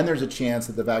there's a chance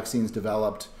that the vaccine's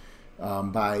developed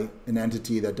by an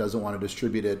entity that doesn't want to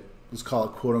distribute it, let's call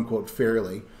it quote unquote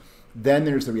fairly. Then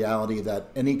there's the reality that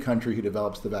any country who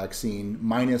develops the vaccine,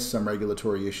 minus some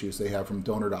regulatory issues they have from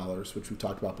donor dollars, which we've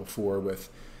talked about before with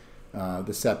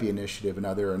the CEPI initiative and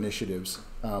other initiatives,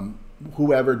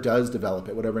 whoever does develop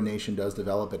it, whatever nation does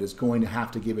develop it, is going to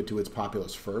have to give it to its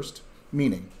populace first.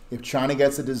 Meaning, if China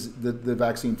gets the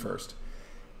vaccine first,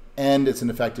 and it's an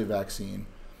effective vaccine,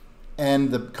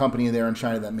 and the company there in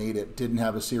China that made it didn't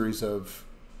have a series of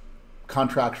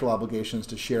contractual obligations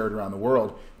to share it around the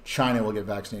world, China will get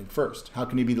vaccinated first. How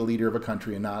can you be the leader of a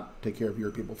country and not take care of your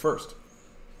people first?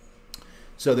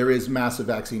 So there is massive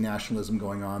vaccine nationalism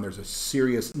going on. There's a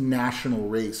serious national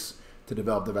race to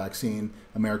develop the vaccine.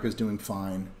 America's doing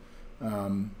fine.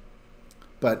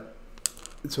 But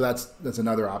so that's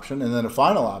another option. And then a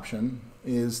final option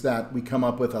is that we come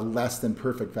up with a less than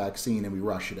perfect vaccine and we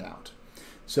rush it out.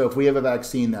 So if we have a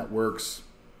vaccine that works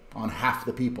on half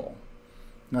the people,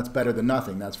 that's better than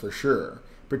nothing, that's for sure,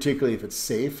 particularly if it's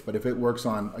safe. But if it works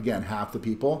on, again, half the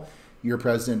people, you're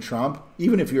President Trump,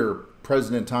 even if you're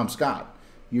President Tom Scott,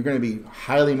 you're going to be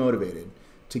highly motivated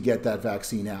to get that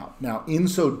vaccine out. Now, in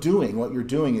so doing, what you're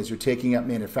doing is you're taking up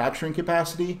manufacturing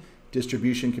capacity,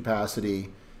 distribution capacity,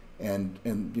 and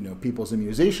people's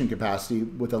immunization capacity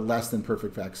with a less than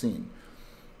perfect vaccine.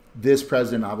 This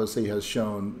president obviously has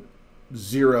shown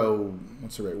zero,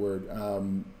 what's the right word,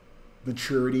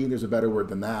 maturity, there's a better word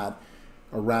than that,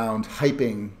 around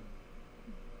hyping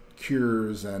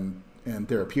cures and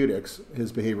therapeutics,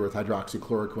 his behavior with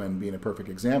hydroxychloroquine being a perfect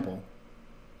example.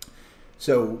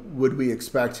 So would we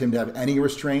expect him to have any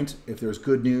restraint if there's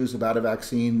good news about a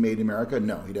vaccine made in America?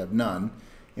 No, he'd have none.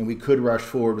 And we could rush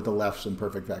forward with a less than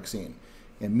perfect vaccine.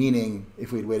 And meaning,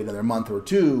 if we'd waited another month or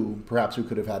two, perhaps we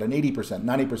could have had an 80%,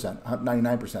 90%,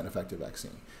 99% effective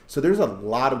vaccine. So there's a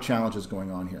lot of challenges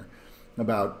going on here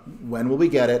about when will we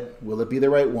get it, will it be the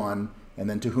right one, and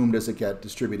then to whom does it get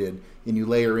distributed, and you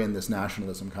layer in this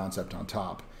nationalism concept on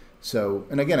top. So,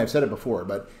 and again, I've said it before,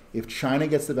 but if China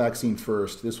gets the vaccine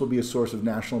first, this will be a source of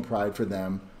national pride for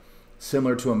them,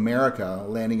 similar to America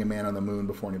landing a man on the moon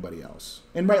before anybody else.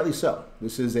 And rightly so.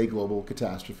 This is a global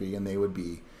catastrophe, and they would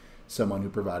be someone who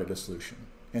provided a solution.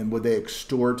 And would they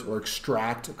extort or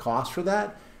extract a cost for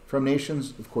that from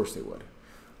nations? Of course they would.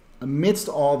 Amidst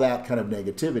all that kind of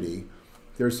negativity,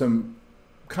 there's some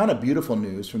kind of beautiful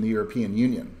news from the European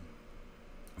Union.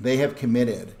 They have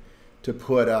committed to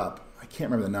put up, I can't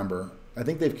remember the number, I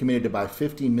think they've committed to buy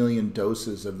 50 million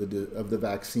doses of the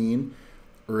vaccine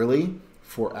early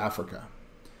for Africa.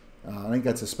 I think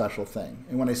that's a special thing.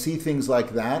 And when I see things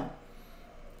like that,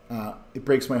 it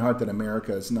breaks my heart that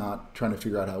America is not trying to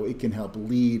figure out how it can help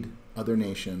lead other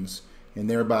nations and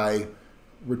thereby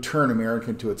return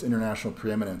America to its international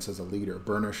preeminence as a leader,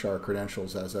 burnish our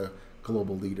credentials as a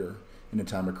global leader in a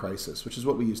time of crisis, which is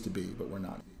what we used to be, but we're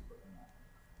not.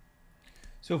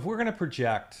 So if we're going to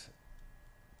project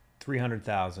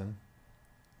 300,000,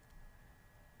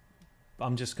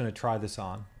 I'm just going to try this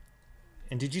on.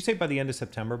 And did you say by the end of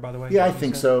September, by the way? Yeah, I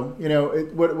think so.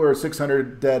 We're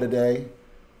 600 dead a day,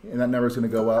 and that number is going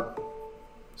to go up.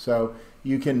 So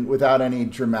you can, without any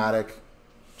dramatic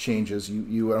changes,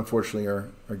 you unfortunately are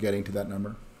getting to that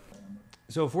number.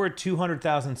 So if we're at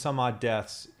 200,000 some odd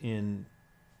deaths in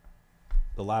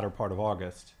the latter part of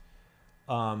August,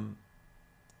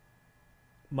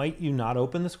 might you not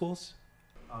open the schools?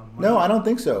 No, I don't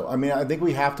think so. I mean, I think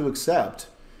we have to accept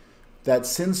that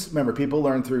remember, people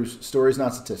learn through stories,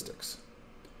 not statistics.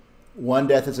 One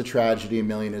death is a tragedy, a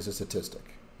million is a statistic,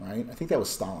 right? I think that was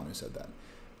Stalin who said that.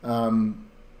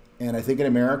 And I think in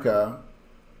America,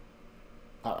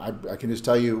 I can just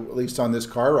tell you, at least on this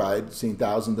car ride, seeing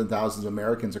thousands and thousands of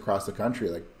Americans across the country,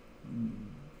 like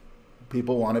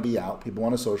people want to be out, people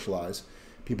want to socialize,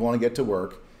 people want to get to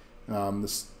work,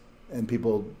 and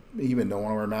people even don't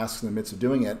want to wear masks in the midst of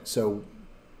doing it. So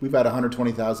we've had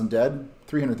 120,000 dead,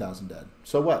 300,000 dead.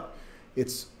 So what?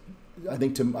 It's I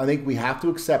think we have to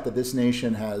accept that this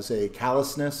nation has a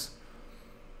callousness.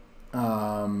 I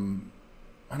don't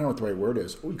know what the right word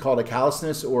is. We call it a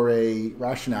callousness or a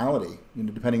rationality,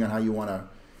 depending on how you want to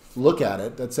look at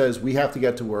it, that says we have to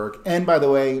get to work. And by the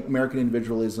way, American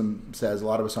individualism says a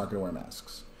lot of us aren't going to wear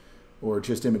masks, or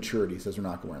just immaturity says we're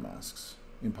not going to wear masks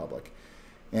in public.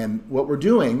 And what we're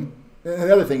doing, and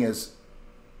the other thing is,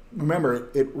 remember,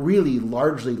 it really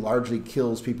largely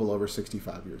kills people over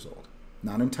 65 years old.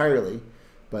 Not entirely,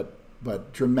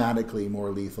 but dramatically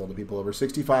more lethal to people over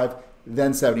 65,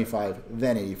 then 75,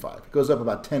 then 85. It goes up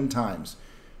about 10 times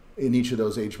in each of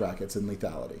those age brackets in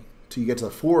lethality. So you get to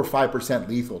 4 or 5%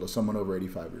 lethal to someone over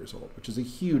 85 years old, which is a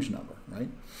huge number, right?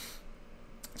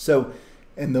 So,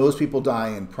 and those people die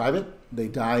in private. They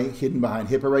die hidden behind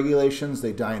HIPAA regulations.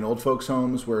 They die in old folks'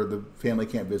 homes where the family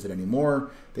can't visit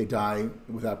anymore. They die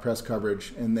without press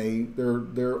coverage, and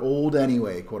they're old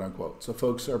anyway, quote unquote. So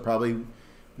folks are probably,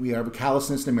 we have a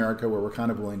callousness in America where we're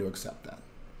kind of willing to accept that.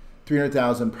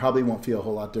 300,000 probably won't feel a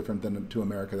whole lot different to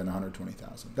America than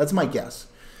 120,000. That's my guess.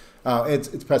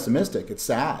 It's pessimistic. It's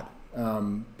sad.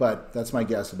 But that's my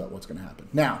guess about what's going to happen.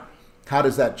 Now, how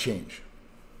does that change?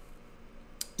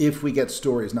 If we get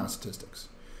stories, not statistics.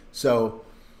 So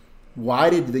why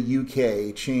did the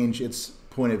UK change its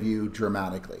point of view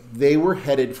dramatically? They were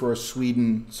headed for a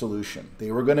Sweden solution.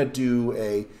 They were going to do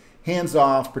a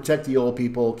hands-off, protect the old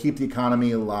people, keep the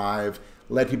economy alive,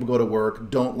 let people go to work,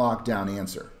 don't lock down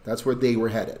answer. That's where they were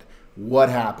headed. What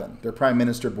happened? Their Prime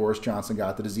Minister, Boris Johnson,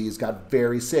 got the disease, got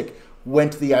very sick,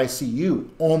 went to the ICU,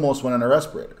 almost went on a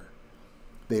respirator.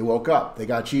 They woke up. They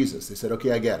got Jesus. They said,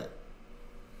 okay, I get it.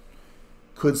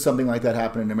 Could something like that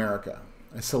happen in America?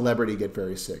 A celebrity get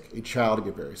very sick, a child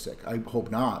get very sick. I hope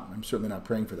not. I'm certainly not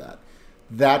praying for that.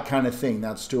 That kind of thing,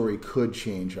 that story could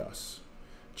change us,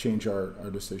 change our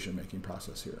decision-making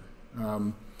process here.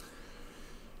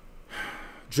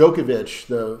 Djokovic,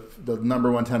 the number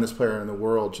one tennis player in the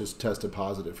world, just tested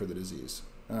positive for the disease.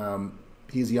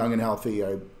 He's young and healthy.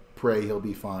 I pray he'll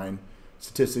be fine.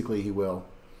 Statistically, he will.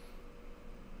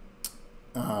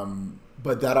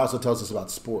 But that also tells us about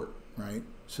sport, right?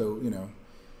 So,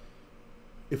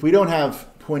 if we don't have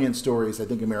poignant stories, I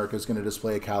think America is going to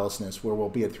display a callousness where we'll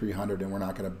be at 300 and we're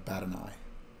not going to bat an eye.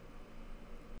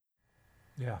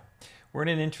 Yeah. We're in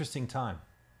an interesting time.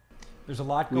 There's a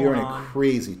lot going on. We are in a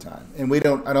crazy time. And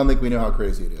I don't think we know how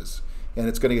crazy it is. And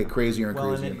it's going to get crazier and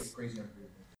crazier.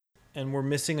 And we're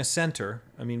missing a center.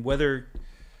 I mean,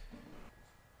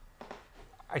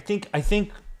 I think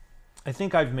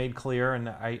I've made clear, and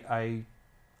I'm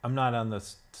not on the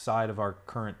side of our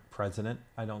current president.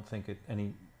 I don't think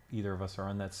either of us are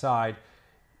on that side.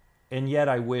 And yet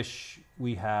I wish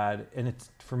we had, and it's,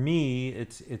 for me,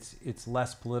 it's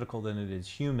less political than it is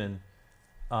human.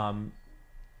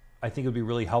 I think it would be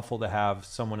really helpful to have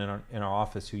someone in our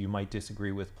office who you might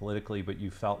disagree with politically, but you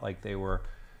felt like they were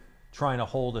trying to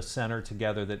hold a center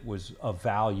together that was of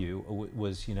value,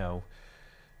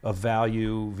 of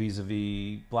value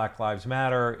vis-a-vis Black Lives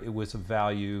Matter. It was of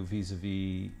value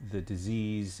vis-a-vis the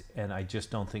disease, and I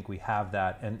just don't think we have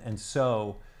that. And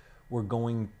so we're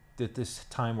going, at this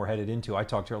time we're headed into, I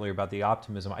talked earlier about the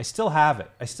optimism. I still have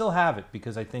it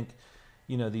because I think,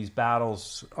 these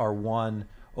battles are won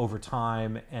over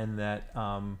time, and that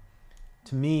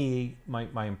to me,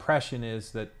 my impression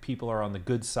is that people are on the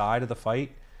good side of the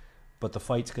fight, but the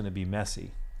fight's going to be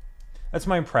messy. That's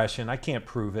my impression. I can't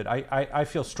prove it. I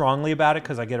feel strongly about it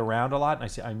because I get around a lot,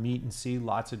 and I meet and see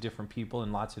lots of different people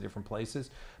in lots of different places.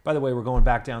 By the way, we're going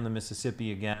back down the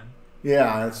Mississippi again.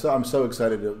 Yeah, I'm so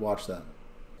excited to watch that.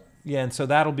 Yeah, and so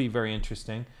that'll be very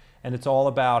interesting. And it's all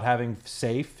about having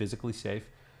physically safe,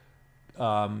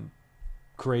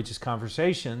 courageous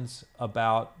conversations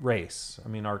about race. I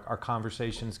mean, our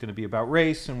conversation is going to be about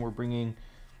race, and we're bringing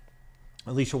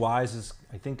Alicia Wise is,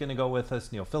 I think, going to go with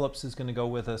us. Neil Phillips is going to go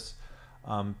with us.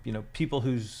 People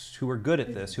who are good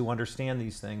at this, who understand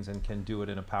these things and can do it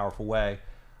in a powerful way.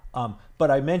 But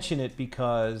I mention it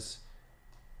because,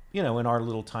 in our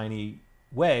little tiny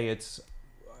way, it's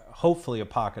hopefully a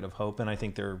pocket of hope, and I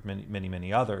think there are many, many,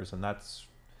 many others, and that's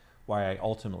why I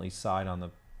ultimately side on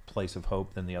the place of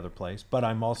hope than the other place. But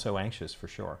I'm also anxious for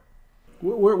sure.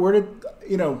 Where did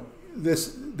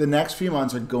the next few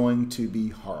months are going to be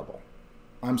horrible.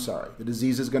 I'm sorry. The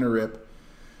disease is going to rip.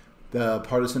 The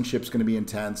partisanship is going to be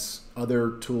intense.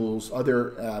 Other tools,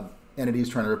 other entities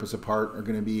trying to rip us apart are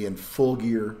going to be in full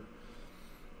gear.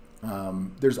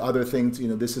 There's other things.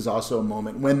 This is also a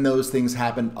moment when those things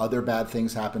happen. Other bad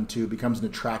things happen too. It becomes an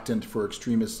attractant for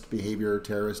extremist behavior,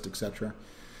 terrorists, etc.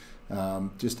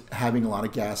 Just having a lot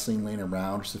of gasoline laying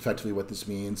around, which is effectively what this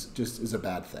means, just is a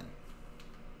bad thing.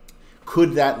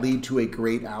 Could that lead to a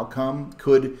great outcome?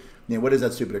 Could, what is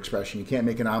that stupid expression? You can't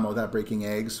make an omelet without breaking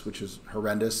eggs, which is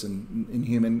horrendous and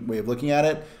inhuman way of looking at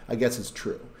it. I guess it's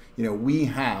true. We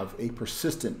have a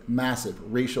persistent, massive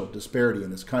racial disparity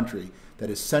in this country that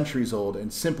is centuries old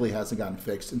and simply hasn't gotten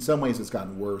fixed. In some ways, it's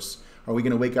gotten worse. Are we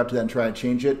going to wake up to that and try and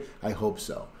change it? I hope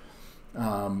so.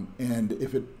 And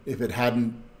if it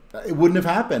hadn't, it wouldn't have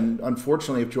happened,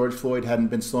 unfortunately, if George Floyd hadn't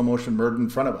been slow motion murdered in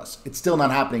front of us. It's still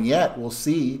not happening yet. We'll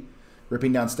see.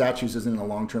 Ripping down statues isn't a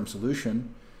long-term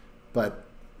solution, but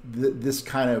this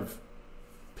kind of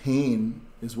pain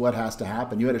is what has to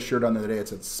happen. You had a shirt on the other day that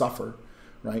said suffer,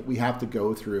 right? We have to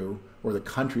go through, or the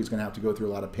country is going to have to go through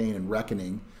a lot of pain and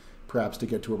reckoning, perhaps to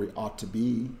get to where we ought to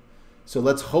be. So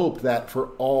let's hope that for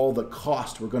all the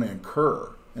cost we're going to incur,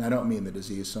 and I don't mean the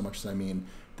disease so much as I mean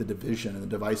the division and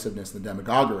the divisiveness and the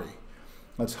demagoguery,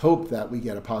 let's hope that we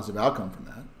get a positive outcome from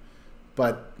that.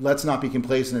 But let's not be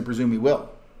complacent and presume we will.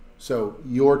 So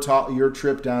your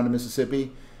trip down to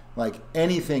Mississippi, like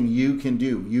anything you can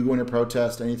do, you going to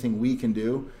protest, anything we can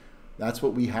do, that's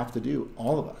what we have to do,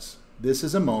 all of us. This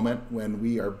is a moment when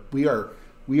we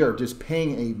are just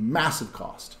paying a massive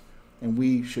cost, and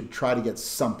we should try to get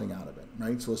something out of it,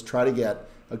 right? So let's try to get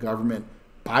a government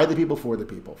by the people, for the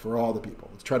people, for all the people.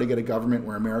 Let's try to get a government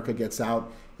where America gets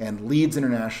out and leads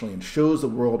internationally and shows the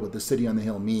world what the city on the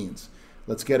hill means.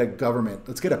 Let's get a government,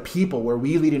 let's get a people where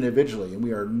we lead individually and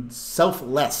we are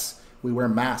selfless. We wear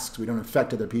masks, we don't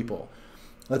infect other people.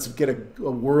 Let's get a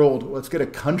world, let's get a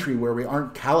country where we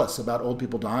aren't callous about old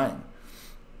people dying,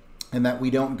 and that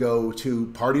we don't go to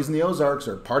parties in the Ozarks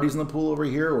or parties in the pool over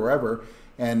here or wherever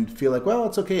and feel like, well,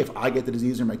 it's okay if I get the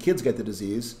disease or my kids get the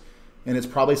disease, and it's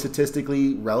probably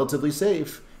statistically relatively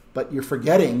safe, but you're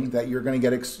forgetting that you're going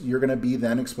to be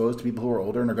then exposed to people who are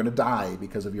older and are going to die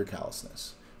because of your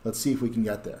callousness. Let's see if we can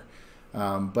get there.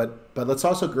 But let's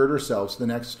also gird ourselves. The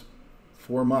next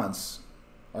 4 months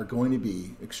are going to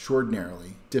be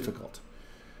extraordinarily difficult.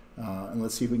 And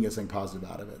let's see if we can get something positive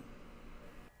out of it.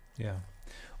 Yeah.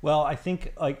 Well, I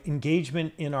think like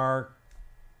engagement in our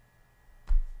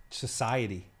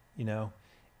society,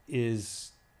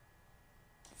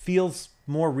 feels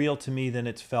more real to me than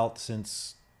it's felt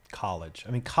since college.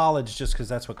 I mean, college, just because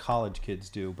that's what college kids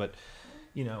do, but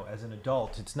as an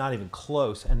adult, it's not even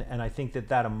close. And I think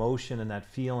that emotion and that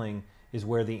feeling is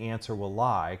where the answer will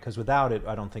lie, because without it,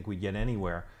 I don't think we'd get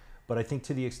anywhere. But I think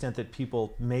to the extent that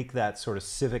people make that sort of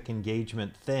civic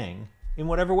engagement thing, in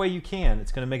whatever way you can,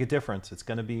 it's going to make a difference. It's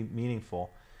going to be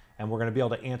meaningful. And we're going to be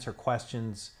able to answer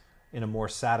questions in a more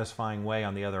satisfying way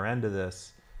on the other end of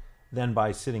this than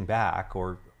by sitting back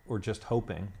or just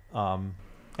hoping.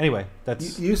 Anyway,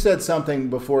 that's... You said something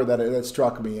before that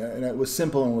struck me, and it was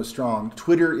simple and was strong.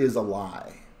 Twitter is a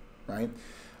lie, right?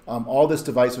 All this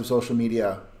divisive social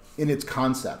media in its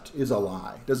concept is a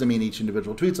lie. Doesn't mean each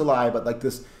individual tweet's a lie, but like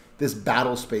this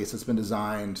battle space that's been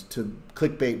designed to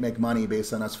clickbait make money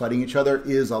based on us fighting each other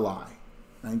is a lie.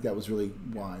 I think that was really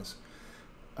wise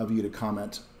of you to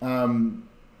comment.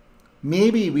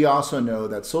 Maybe we also know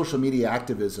that social media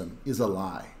activism is a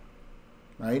lie,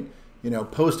 right?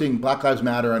 Posting Black Lives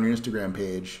Matter on your Instagram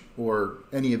page or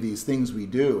any of these things we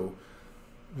do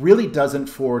really doesn't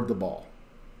forward the ball.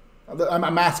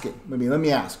 I'm asking, let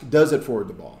me ask, does it forward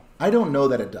the ball? I don't know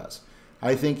that it does.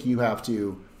 I think you have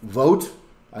to vote.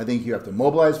 I think you have to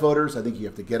mobilize voters. I think you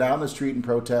have to get out in the street and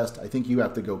protest. I think you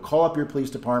have to go call up your police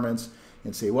departments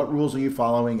and say, what rules are you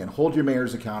following, and hold your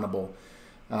mayors accountable,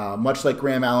 much like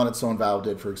Graham Allen at Stone Valley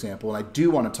did, for example. And I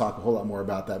do want to talk a whole lot more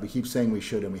about that. We keep saying we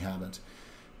should and we haven't.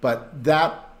 But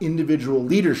that individual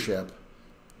leadership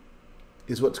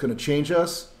is what's going to change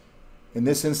us. In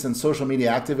this instance, social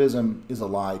media activism is a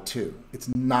lie too.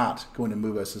 It's not going to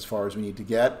move us as far as we need to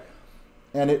get.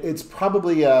 And it's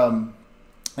probably an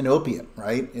opiate,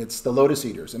 right? It's the lotus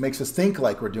eaters. It makes us think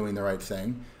like we're doing the right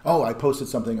thing. Oh, I posted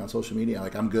something on social media,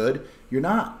 like I'm good. You're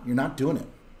not. You're not doing it.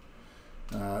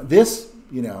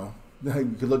 You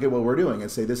could look at what we're doing and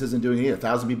say this isn't doing it either.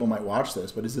 1,000 people might watch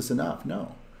this, but is this enough?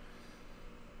 No.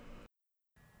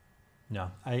 No,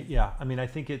 I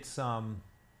think it's, I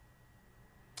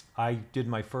did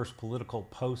my first political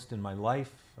post in my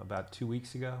life about 2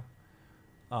 weeks ago.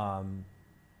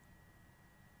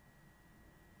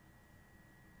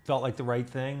 Felt like the right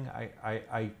thing.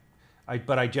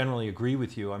 But I generally agree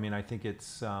with you. I mean, I think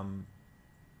it's,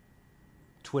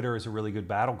 Twitter is a really good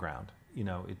battleground.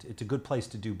 It's a good place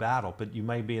to do battle, but you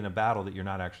may be in a battle that you're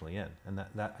not actually in. And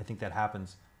that I think that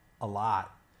happens a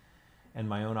lot. And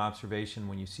my own observation,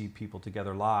 when you see people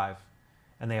together live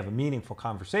and they have a meaningful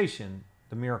conversation,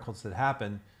 the miracles that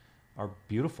happen are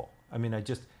beautiful. I mean,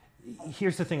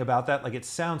 here's the thing about that. Like, it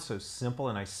sounds so simple,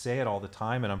 and I say it all the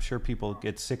time, and I'm sure people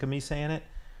get sick of me saying it.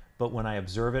 But when I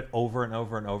observe it over and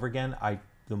over and over again,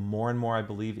 the more and more I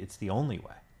believe it's the only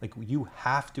way. Like, you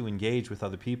have to engage with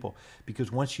other people,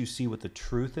 because once you see what the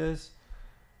truth is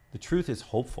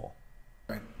hopeful.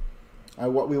 Right.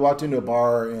 We walked into a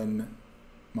bar in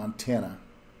Montana.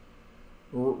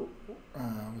 It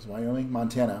was Wyoming?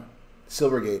 Montana.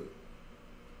 Silvergate.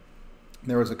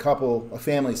 There was a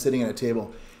family sitting at a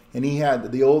table, and he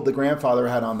had the grandfather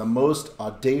had on the most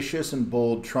audacious and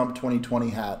bold Trump 2020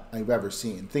 hat I've ever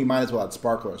seen. I think might as well had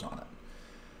sparklers on it.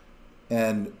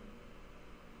 And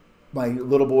my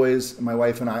little boys, my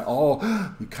wife and I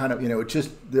we kind of,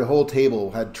 the whole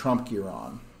table had Trump gear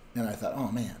on. And I thought,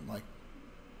 oh man, like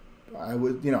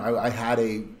I had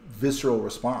a visceral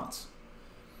response.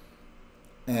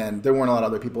 And there weren't a lot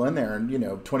of other people in there. And,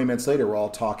 20 minutes later, we're all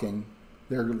talking.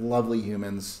 They're lovely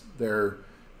humans.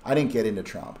 I didn't get into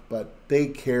Trump, but they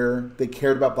care. They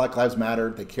cared about Black Lives Matter.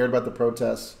 They cared about the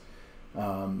protests.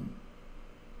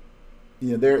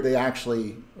 They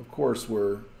actually, of course,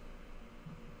 were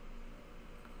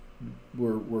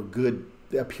good.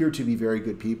 They appeared to be very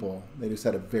good people. They just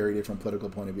had a very different political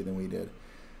point of view than we did.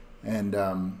 And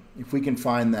if we can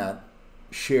find that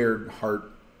shared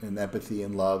heart and empathy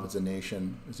and love as a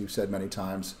nation, as you've said many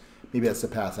times, maybe that's the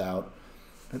path out.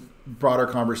 A broader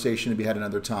conversation to be had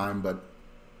another time, but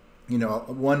if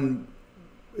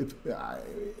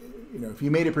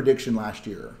you made a prediction last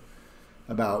year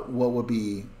about what would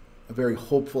be a very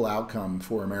hopeful outcome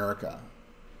for America,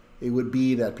 it would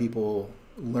be that people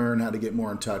learn how to get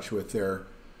more in touch with to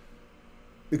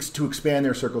expand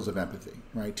their circles of empathy,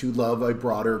 right? To love a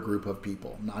broader group of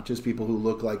people, not just people who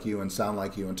look like you and sound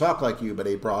like you and talk like you, but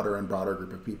a broader and broader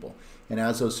group of people. And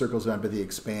as those circles of empathy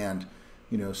expand,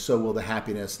 so will the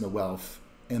happiness and the wealth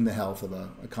and the health of an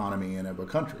economy and of a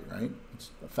country, right? It's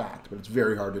a fact, but it's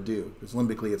very hard to do because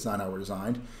limbically it's not how we're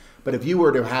designed. But if you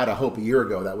were to have had a hope a year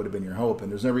ago, that would have been your hope, and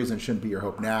there's no reason it shouldn't be your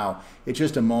hope now. It's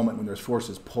just a moment when there's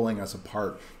forces pulling us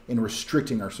apart and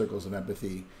restricting our circles of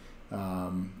empathy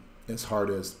as hard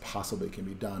as possibly can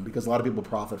be done, because a lot of people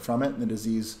profit from it, and the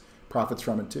disease profits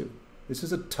from it too. This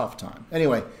is a tough time.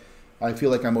 Anyway, I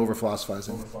feel like I'm over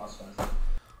philosophizing.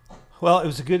 Well, it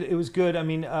was good. I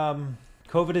mean,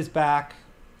 COVID is back.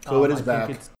 COVID is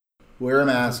back. Wear a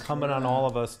mask. It's incumbent on all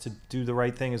of us to do the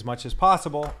right thing as much as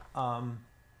possible.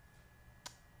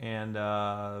 And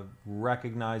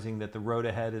recognizing that the road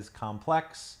ahead is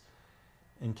complex,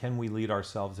 and can we lead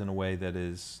ourselves in a way that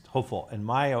is hopeful? And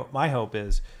my hope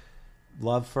is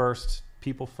love first,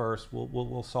 people first.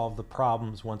 We'll solve the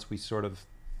problems once we sort of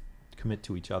commit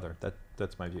to each other.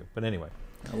 That's my view. But anyway.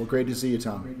 Well, great to see you,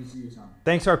 Tom.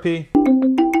 Thanks, RP.